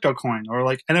coin or crypto coin or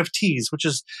like NFTs, which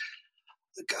is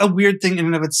a weird thing in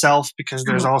and of itself because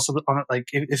there's also like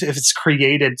if it's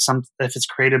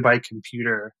created by a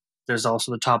computer, there's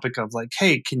also the topic of like,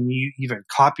 hey, can you even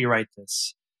copyright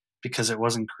this because it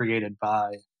wasn't created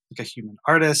by like a human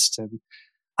artist? And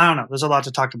I don't know. There's a lot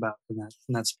to talk about in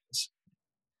that space.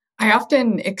 I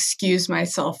often excuse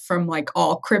myself from like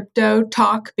all crypto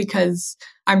talk because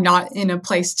I'm not in a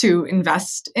place to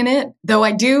invest in it. Though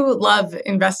I do love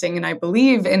investing and I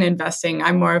believe in investing.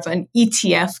 I'm more of an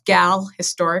ETF gal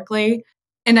historically.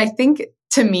 And I think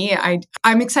to me,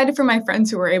 I'm excited for my friends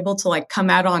who were able to like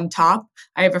come out on top.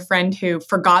 I have a friend who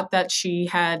forgot that she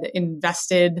had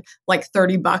invested like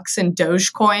 $30 in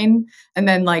Dogecoin and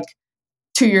then like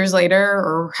 2 years later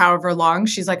or however long,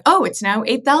 she's like, oh, it's now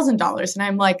 $8,000. And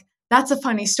I'm like, that's a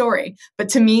funny story. But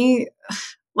to me,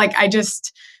 like, I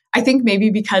think maybe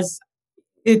because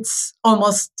it's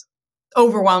almost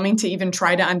overwhelming to even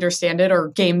try to understand it or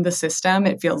game the system.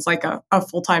 It feels like a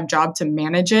full-time job to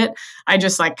manage it. I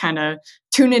just like kind of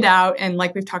tune it out. And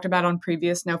like we've talked about on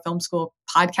previous No Film School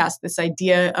podcasts, this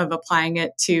idea of applying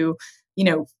it to,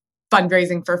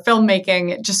 fundraising for filmmaking,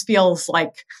 it just feels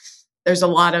like there's a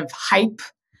lot of hype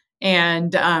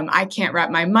and I can't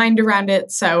wrap my mind around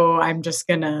it. So I'm just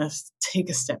going to take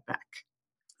a step back.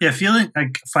 Yeah, feeling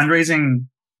like fundraising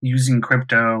using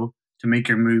crypto to make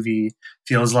your movie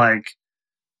feels like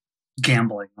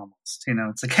gambling almost.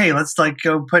 It's like, hey, let's like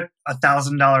go put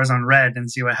 $1,000 on red and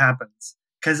see what happens.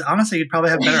 Because honestly, you'd probably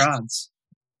have better odds.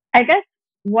 I guess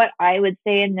what I would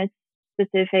say in this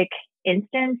specific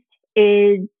instance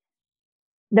is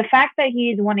the fact that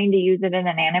he's wanting to use it in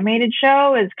an animated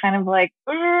show is kind of like,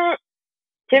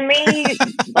 to me,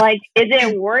 like, is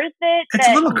it worth it? It's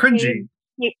a little cringy.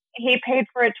 He paid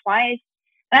for it twice.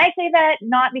 And I say that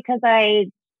not because I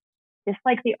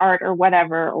dislike the art or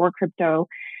whatever, or crypto,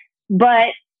 but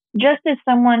just as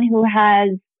someone who has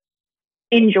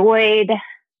enjoyed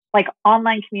like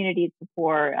online communities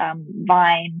before,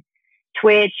 Vine,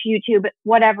 Twitch, YouTube,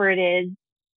 whatever it is.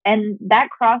 And that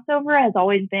crossover has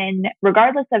always been,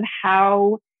 regardless of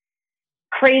how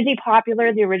crazy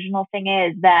popular the original thing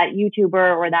is, that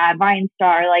YouTuber or that Vine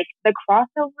star, like the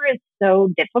crossover is so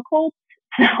difficult.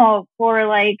 So for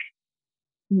like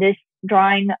this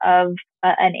drawing of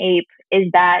an ape,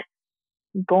 is that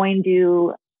going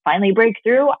to finally break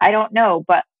through? I don't know.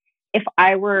 But if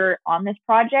I were on this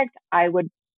project, I would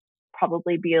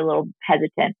probably be a little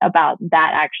hesitant about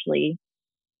that actually,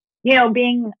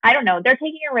 being, I don't know, they're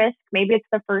taking a risk. Maybe it's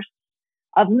the first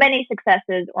of many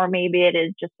successes, or maybe it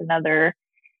is just another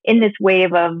in this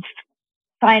wave of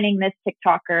signing this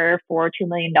TikToker for $2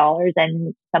 million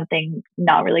and something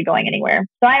not really going anywhere.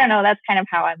 So I don't know. That's kind of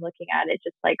how I'm looking at it.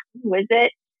 Just like,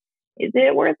 is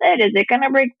it worth it? Is it going to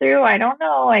break through? I don't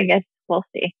know. I guess we'll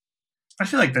see. I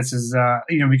feel like this is,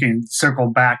 we can circle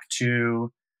back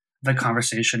to the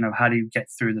conversation of how do you get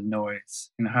through the noise?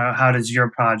 How does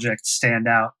your project stand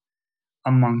out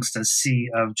amongst a sea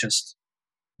of just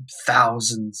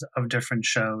thousands of different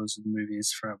shows and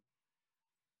movies from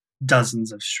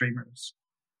dozens of streamers?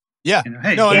 Yeah.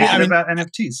 Hey, no, I mean about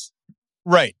NFTs.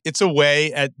 Right. It's a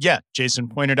way Jason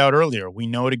pointed out earlier, we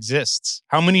know it exists.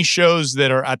 How many shows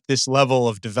that are at this level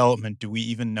of development do we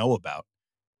even know about?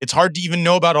 It's hard to even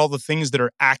know about all the things that are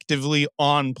actively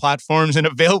on platforms and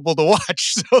available to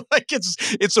watch. So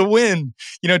it's a win,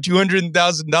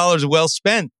 $200,000 well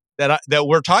spent that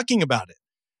we're talking about it.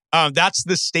 That's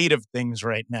the state of things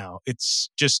right now. It's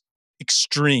just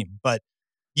extreme. But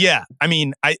yeah, I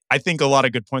mean, I think a lot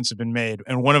of good points have been made.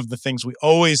 And one of the things we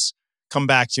always come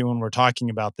back to when we're talking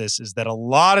about this is that a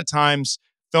lot of times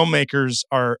filmmakers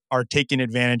are taken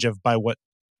advantage of by what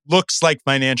looks like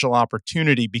financial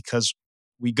opportunity because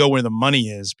we go where the money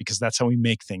is, because that's how we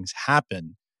make things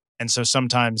happen. And so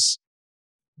sometimes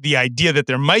the idea that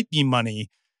there might be money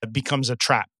becomes a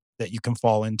trap that you can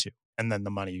fall into, and then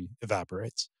the money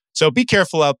evaporates. So be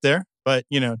careful out there, but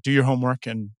do your homework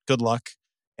and good luck.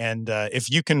 And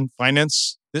if you can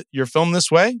finance your film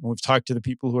this way, and we've talked to the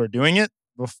people who are doing it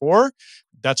before,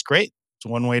 that's great. It's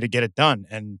one way to get it done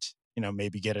and,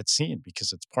 maybe get it seen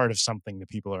because it's part of something that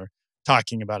people are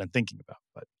talking about and thinking about.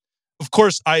 But of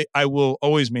course, I will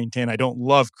always maintain I don't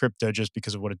love crypto just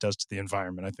because of what it does to the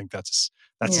environment. I think that's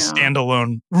a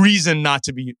standalone reason not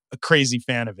to be a crazy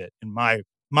fan of it, in my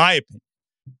opinion.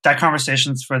 That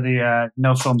conversation's for the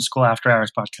No Film School After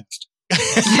Hours podcast.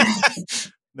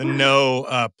 The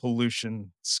no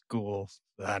pollution school.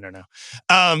 I don't know.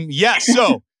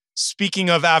 So speaking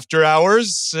of after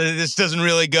hours, this doesn't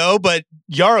really go, but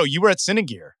Yarrow, you were at Cine.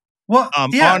 Well,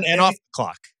 on and off the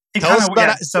clock. Tell us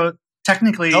about so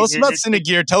technically, tell us about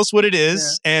Cine. Tell us what it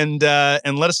is, and let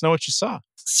us know what you saw.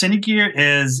 Cine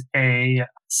is a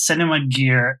cinema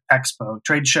gear expo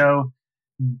trade show,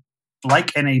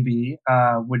 like NAB,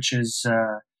 which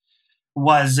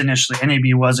was initially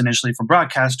for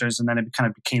broadcasters, and then it kind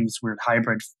of became this weird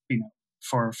hybrid,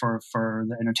 for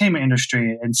the entertainment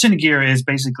industry. And Cine is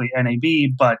basically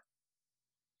NAB but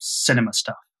cinema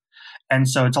stuff, and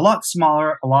so it's a lot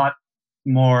smaller, a lot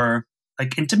more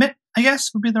like intimate, I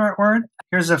guess would be the right word.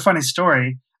 Here's a funny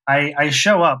story. I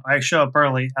show up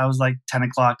early. I was like 10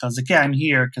 o'clock. I was like, yeah, I'm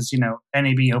here because,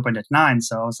 NAB opened at 9.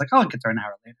 So I was like, I'll get there an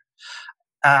hour later.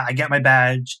 I get my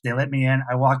badge. They let me in.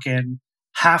 I walk in.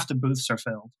 Half the booths are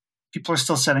filled. People are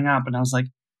still setting up. And I was like,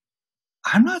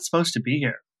 I'm not supposed to be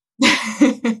here.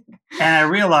 And I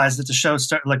realized that the show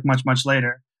started like much, much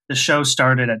later. The show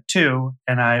started at 2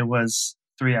 and I was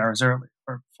 3 hours early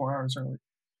or 4 hours early.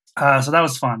 So that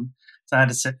was fun. So I had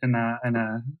to sit in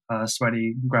a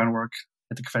sweaty groundwork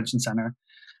at the convention center.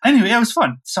 Anyway, it was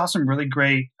fun. Saw some really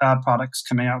great products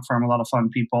coming out from a lot of fun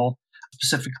people.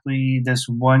 Specifically, this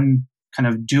one kind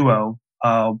of duo,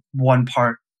 one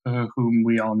part whom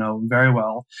we all know very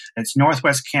well. It's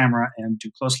Northwest Camera and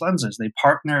Duclos Lenses. They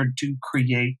partnered to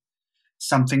create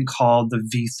something called the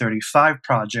V35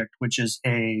 project, which is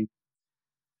it's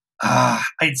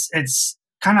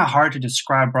kind of hard to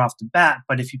describe right off the bat,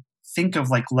 but if you think of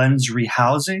like lens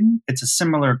rehousing, it's a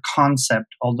similar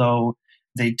concept, although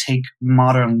they take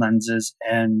modern lenses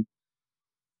and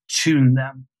tune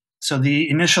them. So the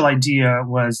initial idea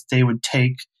was they would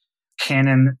take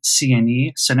Canon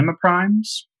CNE cinema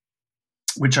primes,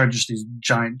 which are just these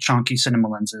giant chunky cinema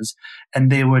lenses,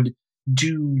 and they would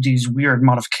do these weird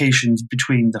modifications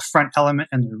between the front element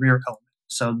and the rear element.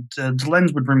 So the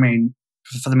lens would remain,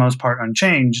 for the most part,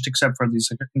 unchanged, except for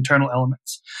these internal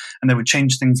elements. And they would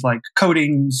change things like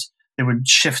coatings. They would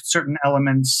shift certain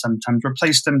elements, sometimes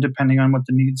replace them depending on what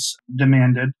the needs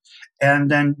demanded. And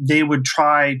then they would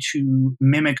try to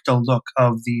mimic the look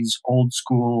of these old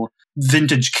school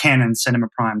vintage Canon cinema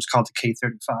primes called the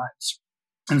K35s.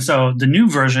 And so the new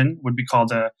version would be called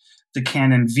the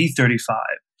Canon V35.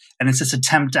 And it's this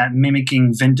attempt at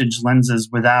mimicking vintage lenses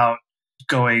without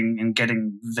going and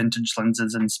getting vintage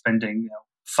lenses and spending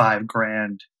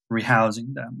 $5,000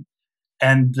 rehousing them.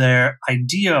 And their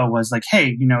idea was like,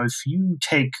 hey, if you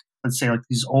take, let's say, like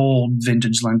these old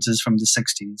vintage lenses from the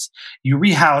 60s, you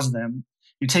rehouse them,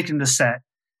 you take them to set,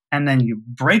 and then you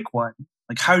break one.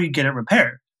 Like, how do you get it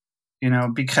repaired?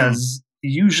 Because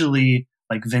usually,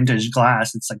 like vintage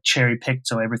glass, it's like cherry picked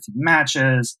so everything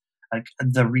matches. Like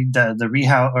the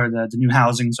rehouse or the new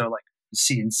housings are like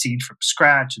CNC'd from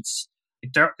scratch. It's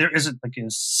like there isn't like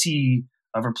a sea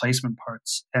replacement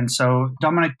parts. And so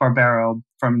Dominic Barbero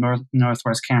from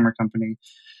Northwest Camera Company,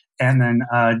 and then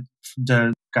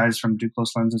the guys from Duclos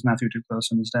Lenses, Matthew Duclos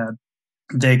and his dad,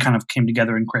 they kind of came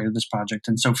together and created this project.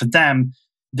 And so for them,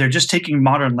 they're just taking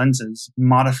modern lenses,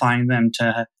 modifying them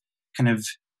to kind of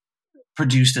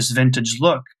produce this vintage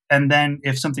look. And then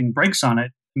if something breaks on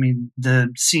it, I mean,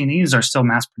 the CNEs are still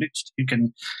mass produced. You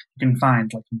can find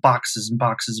like boxes and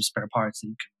boxes of spare parts that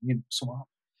you can swap.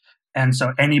 And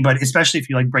so anybody, especially if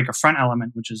you like break a front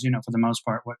element, which is for the most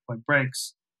part what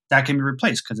breaks, that can be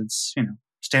replaced because it's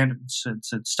standard, it's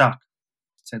stock.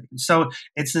 So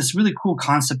it's this really cool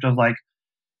concept of like,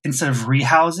 instead of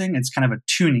rehousing, it's kind of a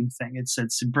tuning thing.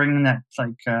 It's bringing that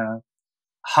like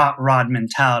hot rod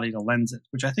mentality to lenses,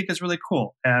 which I think is really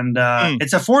cool, and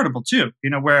it's affordable too.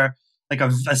 Where like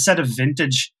a set of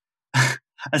vintage,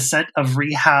 a set of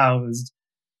rehoused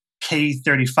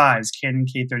K35s, Canon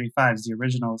K35s, the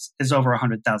originals, is over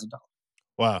 $100,000.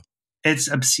 Wow, it's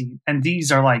obscene. And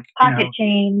these are like pocket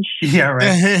change. Yeah,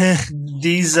 right.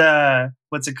 These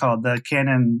what's it called? The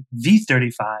Canon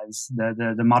V35s,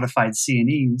 the modified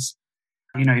CNEs.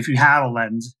 If you have a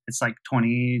lens, it's like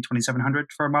 $2,700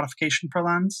 for a modification per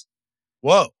lens.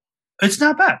 Whoa, it's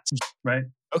not bad, right?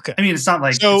 Okay. I mean, it's not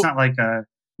like a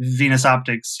Venus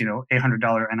Optics, $800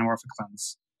 anamorphic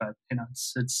lens, but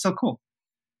it's still cool.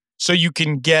 So you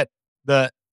can get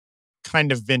the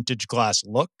kind of vintage glass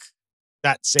look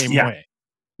that same way.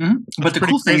 Mm-hmm. But the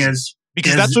cool thing is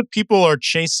because that's what people are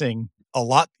chasing a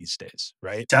lot these days,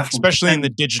 right? Definitely. Especially in the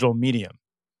digital medium.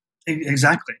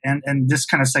 Exactly. And this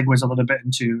kind of segues a little bit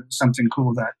into something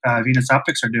cool that Venus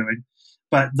Optics are doing.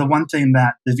 But the one thing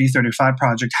that the V35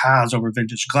 project has over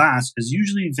vintage glass is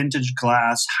usually vintage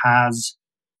glass has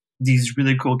these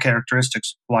really cool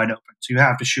characteristics wide open. So you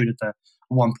have to shoot at the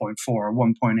 1.4 or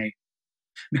 1.8.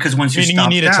 Because once you stop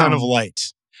need down, a ton of light.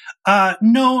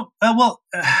 No.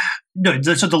 No.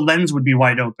 So the lens would be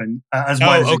wide open, as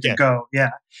wide as it could go.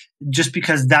 Yeah. Just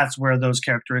because that's where those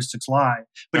characteristics lie.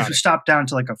 But if you stop down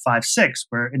to like a 5.6,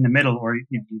 where in the middle, or if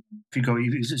you go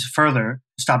further,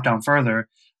 stop down further,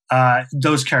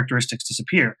 those characteristics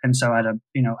disappear. And so at an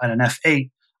f8,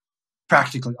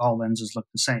 practically all lenses look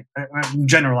the same. I'm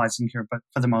generalizing here, but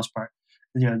for the most part,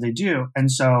 they do.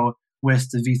 And so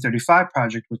with the V35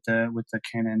 project, with the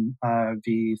Canon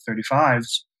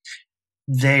V35s,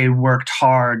 they worked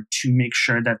hard to make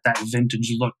sure that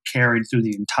vintage look carried through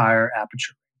the entire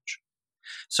aperture range.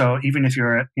 So even if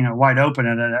you're wide open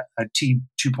at a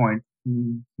T2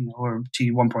 or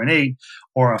T1.8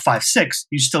 or a 5.6,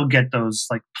 you still get those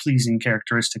like pleasing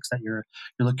characteristics that you're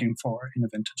looking for in a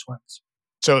vintage lens.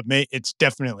 So it's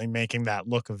definitely making that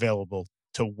look available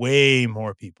to way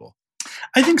more people.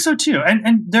 I think so too,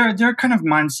 and their kind of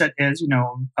mindset is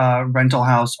rental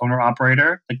house owner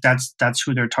operator, like that's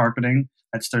who they're targeting.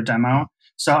 That's their demo.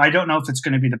 So I don't know if it's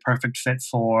going to be the perfect fit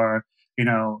for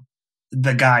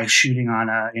the guy shooting on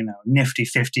a nifty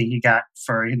 50 he got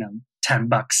for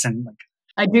 $10 and like.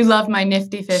 I do love my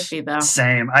nifty 50 though.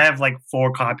 Same. I have like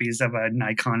 4 copies of a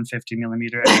Nikon 50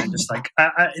 millimeter, and I just like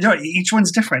each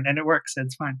one's different and it works.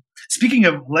 It's fine. Speaking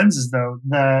of lenses, though,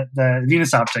 the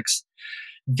Venus Optics,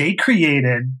 they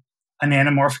created an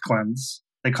anamorphic lens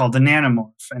they call the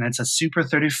Nanomorph, and it's a Super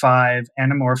 35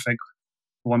 anamorphic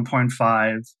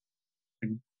 1.5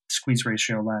 squeeze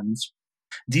ratio lens.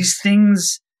 These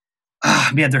things,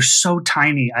 man, they're so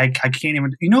tiny. I can't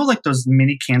even. Like those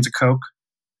mini cans of Coke.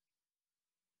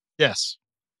 Yes,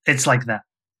 it's like that.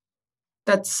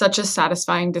 That's such a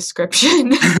satisfying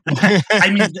description.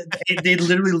 I mean, it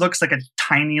literally looks like a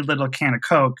tiny little can of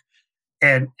Coke,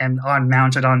 and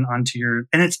mounted onto your,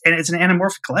 and it's an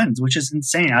anamorphic lens, which is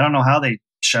insane. I don't know how they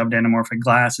shoved anamorphic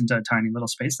glass into a tiny little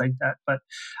space like that, but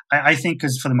I think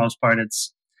because for the most part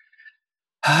it's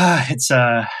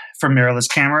for mirrorless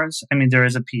cameras. I mean, there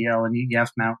is a PL and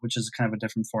EF mount, which is kind of a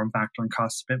different form factor and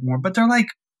costs a bit more, but they're like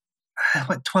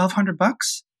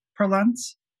 $1,200 per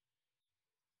lens.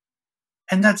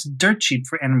 And that's dirt cheap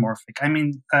for anamorphic. I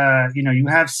mean, you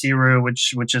have Siru,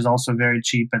 which is also very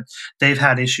cheap, but they've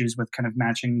had issues with kind of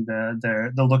matching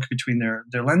the look between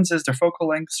their lenses, their focal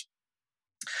lengths.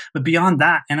 But beyond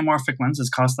that, anamorphic lenses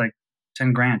cost like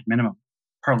 $10,000 minimum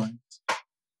per lens.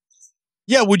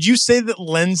 Yeah, would you say that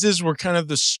lenses were kind of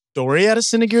the story at a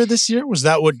Cinegear this year? Was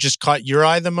that what just caught your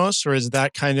eye the most, or is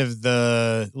that kind of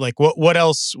the like what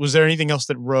else? Was there anything else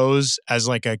that rose as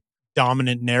like a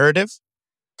dominant narrative?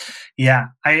 Yeah,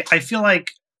 I feel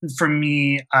like for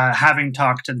me, having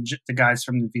talked to the guys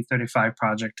from the V35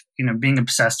 project, being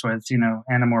obsessed with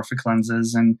anamorphic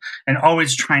lenses and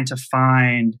always trying to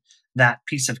find that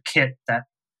piece of kit that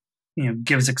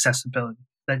gives accessibility.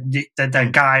 That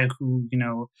guy who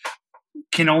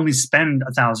can only spend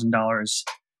 $1,000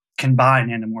 can buy an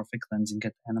anamorphic lens and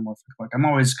get the anamorphic look. I'm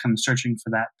always kind of searching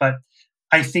for that. But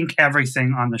I think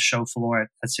everything on the show floor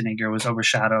at Cine was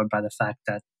overshadowed by the fact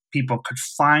that people could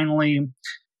finally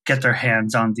get their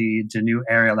hands on the new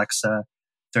Arri Alexa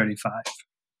 35.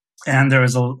 And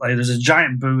there's a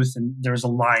giant booth, and there's a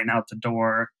line out the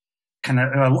door.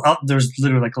 There's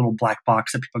literally like a little black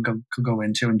box that people could go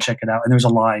into and check it out. And there's a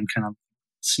line kind of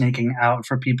snaking out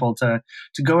for people to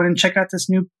go in and check out this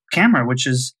new camera, which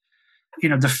is,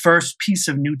 the first piece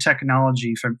of new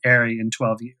technology from Arri in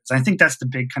 12 years. I think that's the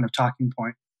big kind of talking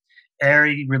point.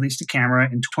 Arri released a camera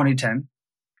in 2010,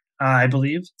 I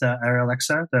believe, the Arri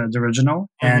Alexa, the original,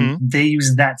 and they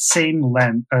used that same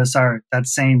that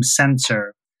same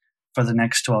sensor for the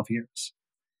next 12 years.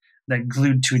 They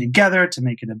glued 2 together to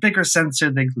make it a bigger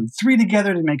sensor. They glued 3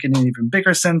 together to make it an even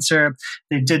bigger sensor.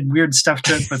 They did weird stuff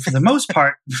to it, but for the most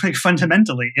part, like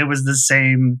fundamentally, it was the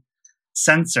same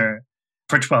sensor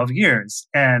for 12 years.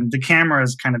 And the camera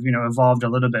has kind of, evolved a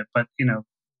little bit, but,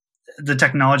 the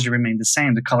technology remained the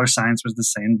same. The color science was the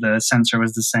same. The sensor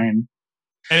was the same.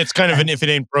 And it's kind of an if it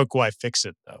ain't broke, why fix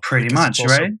it, though? Pretty much,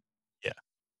 right? Yeah.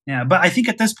 Yeah, but I think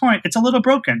at this point, it's a little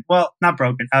broken. Well, not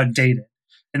broken, outdated,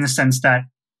 in the sense that,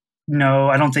 no,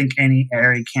 I don't think any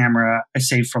Arri camera,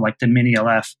 save for like the Mini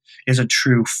LF, is a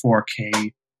true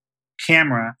 4K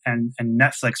camera, and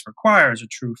Netflix requires a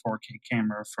true 4K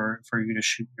camera for you to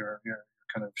shoot your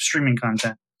kind of streaming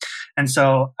content. And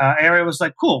so Arri was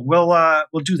like, cool,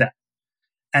 we'll do that.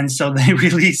 And so they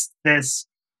released this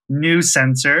new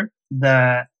sensor,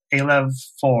 the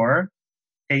ALEV4,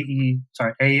 ALEV4,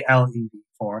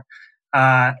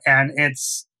 and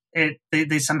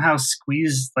they somehow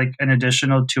squeezed like an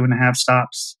additional 2.5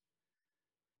 stops,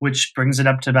 which brings it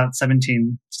up to about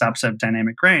 17 stops of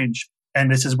dynamic range.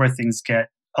 And this is where things get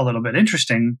a little bit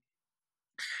interesting.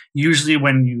 Usually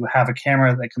when you have a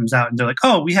camera that comes out and they're like,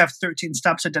 oh, we have 13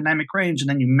 stops of dynamic range, and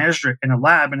then you measure it in a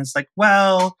lab and it's like,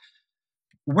 well,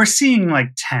 we're seeing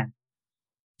like 10,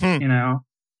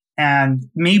 and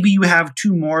maybe you have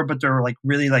 2 more, but they're like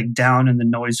really like down in the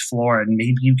noise floor, and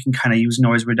maybe you can kind of use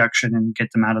noise reduction and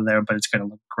get them out of there, but it's going to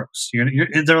look gross.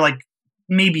 They're like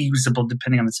maybe usable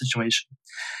depending on the situation.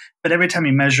 But every time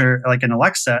you measure like an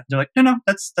Alexa, they're like, no,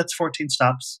 that's 14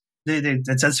 stops.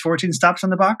 It says 14 stops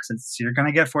on the box. You're going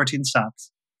to get 14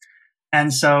 stops.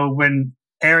 And so when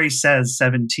Arri says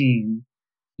 17,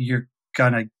 you're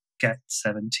going to get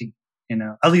 17.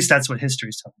 At least that's what history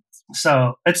is telling us.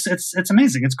 So it's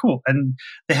amazing. It's cool. And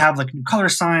they have like new color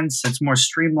science. It's more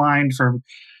streamlined for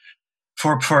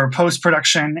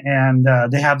post-production. And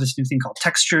they have this new thing called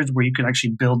textures, where you can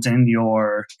actually build in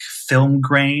your film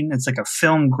grain. It's like a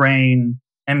film grain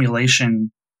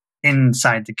emulation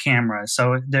inside the camera.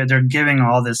 So they're giving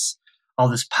all this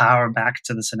power back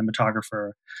to the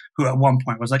cinematographer, who at one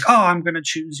point was like, oh, I'm going to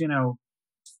choose,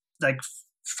 like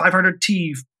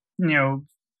 500T,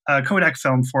 Kodak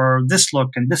film for this look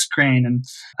and this grain. And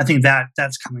I think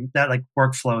that's coming, that like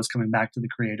workflow is coming back to the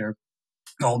creator.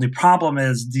 The only problem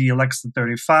is the Alexa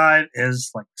 35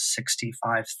 is like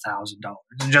 $65,000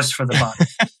 just for the body.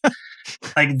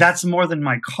 Like that's more than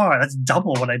my car. That's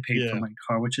double what I paid for my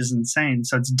car, which is insane.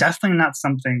 So it's definitely not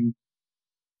something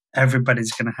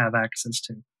everybody's going to have access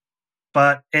to.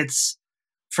 But it's,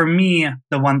 for me,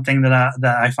 the one thing that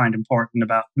I find important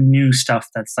about new stuff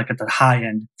that's like at the high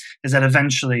end is that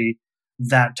eventually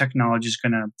that technology is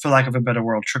going to, for lack of a better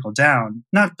word, trickle down.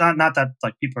 Not that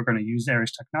like people are going to use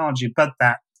Arri's technology, but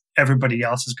that everybody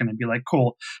else is going to be like,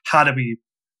 cool, how do we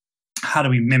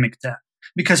mimic that?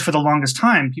 Because for the longest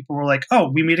time, people were like,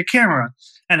 oh, we made a camera.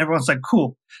 And everyone's like,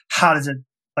 cool, how does it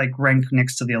like rank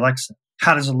next to the Alexa?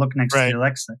 How does it look next to the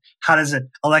Alexa? How does it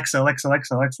Alexa, Alexa,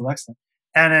 Alexa, Alexa, Alexa?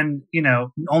 And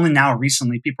then, only now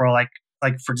recently people are like,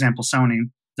 for example, Sony,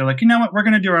 they're like, you know what, we're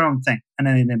going to do our own thing. And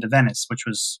then they did the Venice, which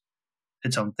was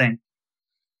its own thing.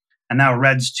 And now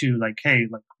Red's too, like, hey,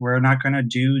 like we're not going to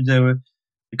do the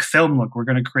like film look. We're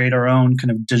going to create our own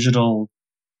kind of digital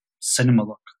cinema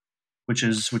look, which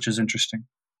is interesting.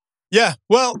 Yeah.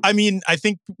 Well, I mean, I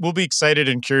think we'll be excited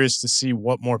and curious to see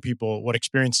what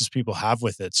experiences people have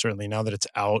with it. Certainly now that it's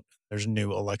out, there's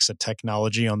new Alexa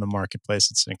technology on the marketplace.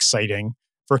 It's exciting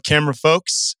for camera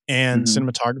folks and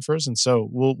cinematographers. And so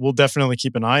we'll definitely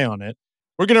keep an eye on it.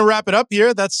 We're going to wrap it up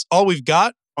here. That's all we've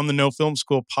got on the No Film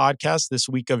School podcast this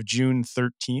week of June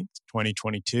 13th,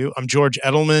 2022. I'm George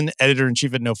Edelman,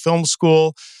 editor-in-chief at No Film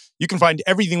School. You can find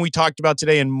everything we talked about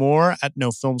today and more at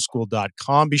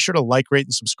nofilmschool.com. Be sure to like, rate,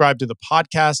 and subscribe to the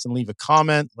podcast and leave a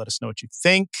comment. Let us know what you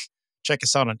think. Check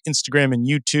us out on Instagram and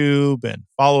YouTube, and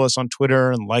follow us on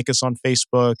Twitter, and like us on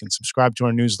Facebook, and subscribe to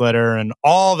our newsletter and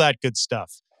all that good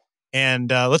stuff. And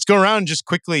let's go around just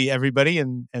quickly, everybody,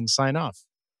 and sign off.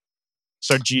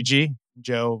 So Gigi,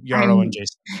 Joe, Yarrow, and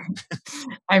Jason.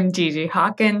 I'm Gigi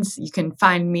Hawkins. You can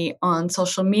find me on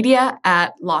social media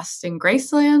at Lost in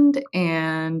Graceland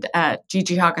and at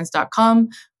gghawkins.com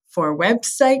for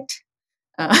website.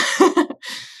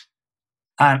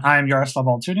 I'm Yaroslav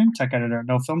Altunin, tech editor at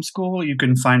No Film School. You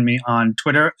can find me on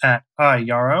Twitter at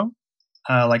Yarrow,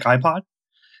 like iPod.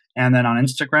 And then on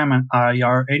Instagram at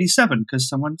Yar87, because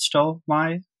someone stole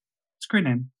my screen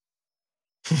name.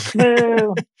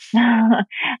 Boo.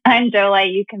 I'm Joe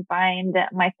Light. You can find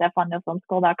my stuff on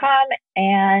nofilmschool.com,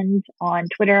 and on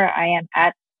Twitter I am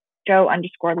at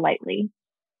Joe_Lightly.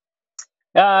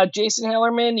 Jason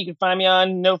Hellerman. You can find me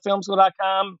on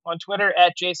nofilmschool.com, on Twitter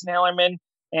at Jason Hellerman,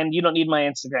 and you don't need my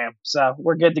Instagram, so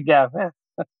we're good to go.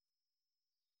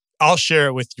 I'll share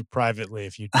it with you privately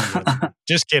if you do.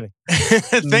 Just kidding.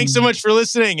 Thanks so much for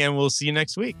listening, and we'll see you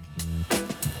next week.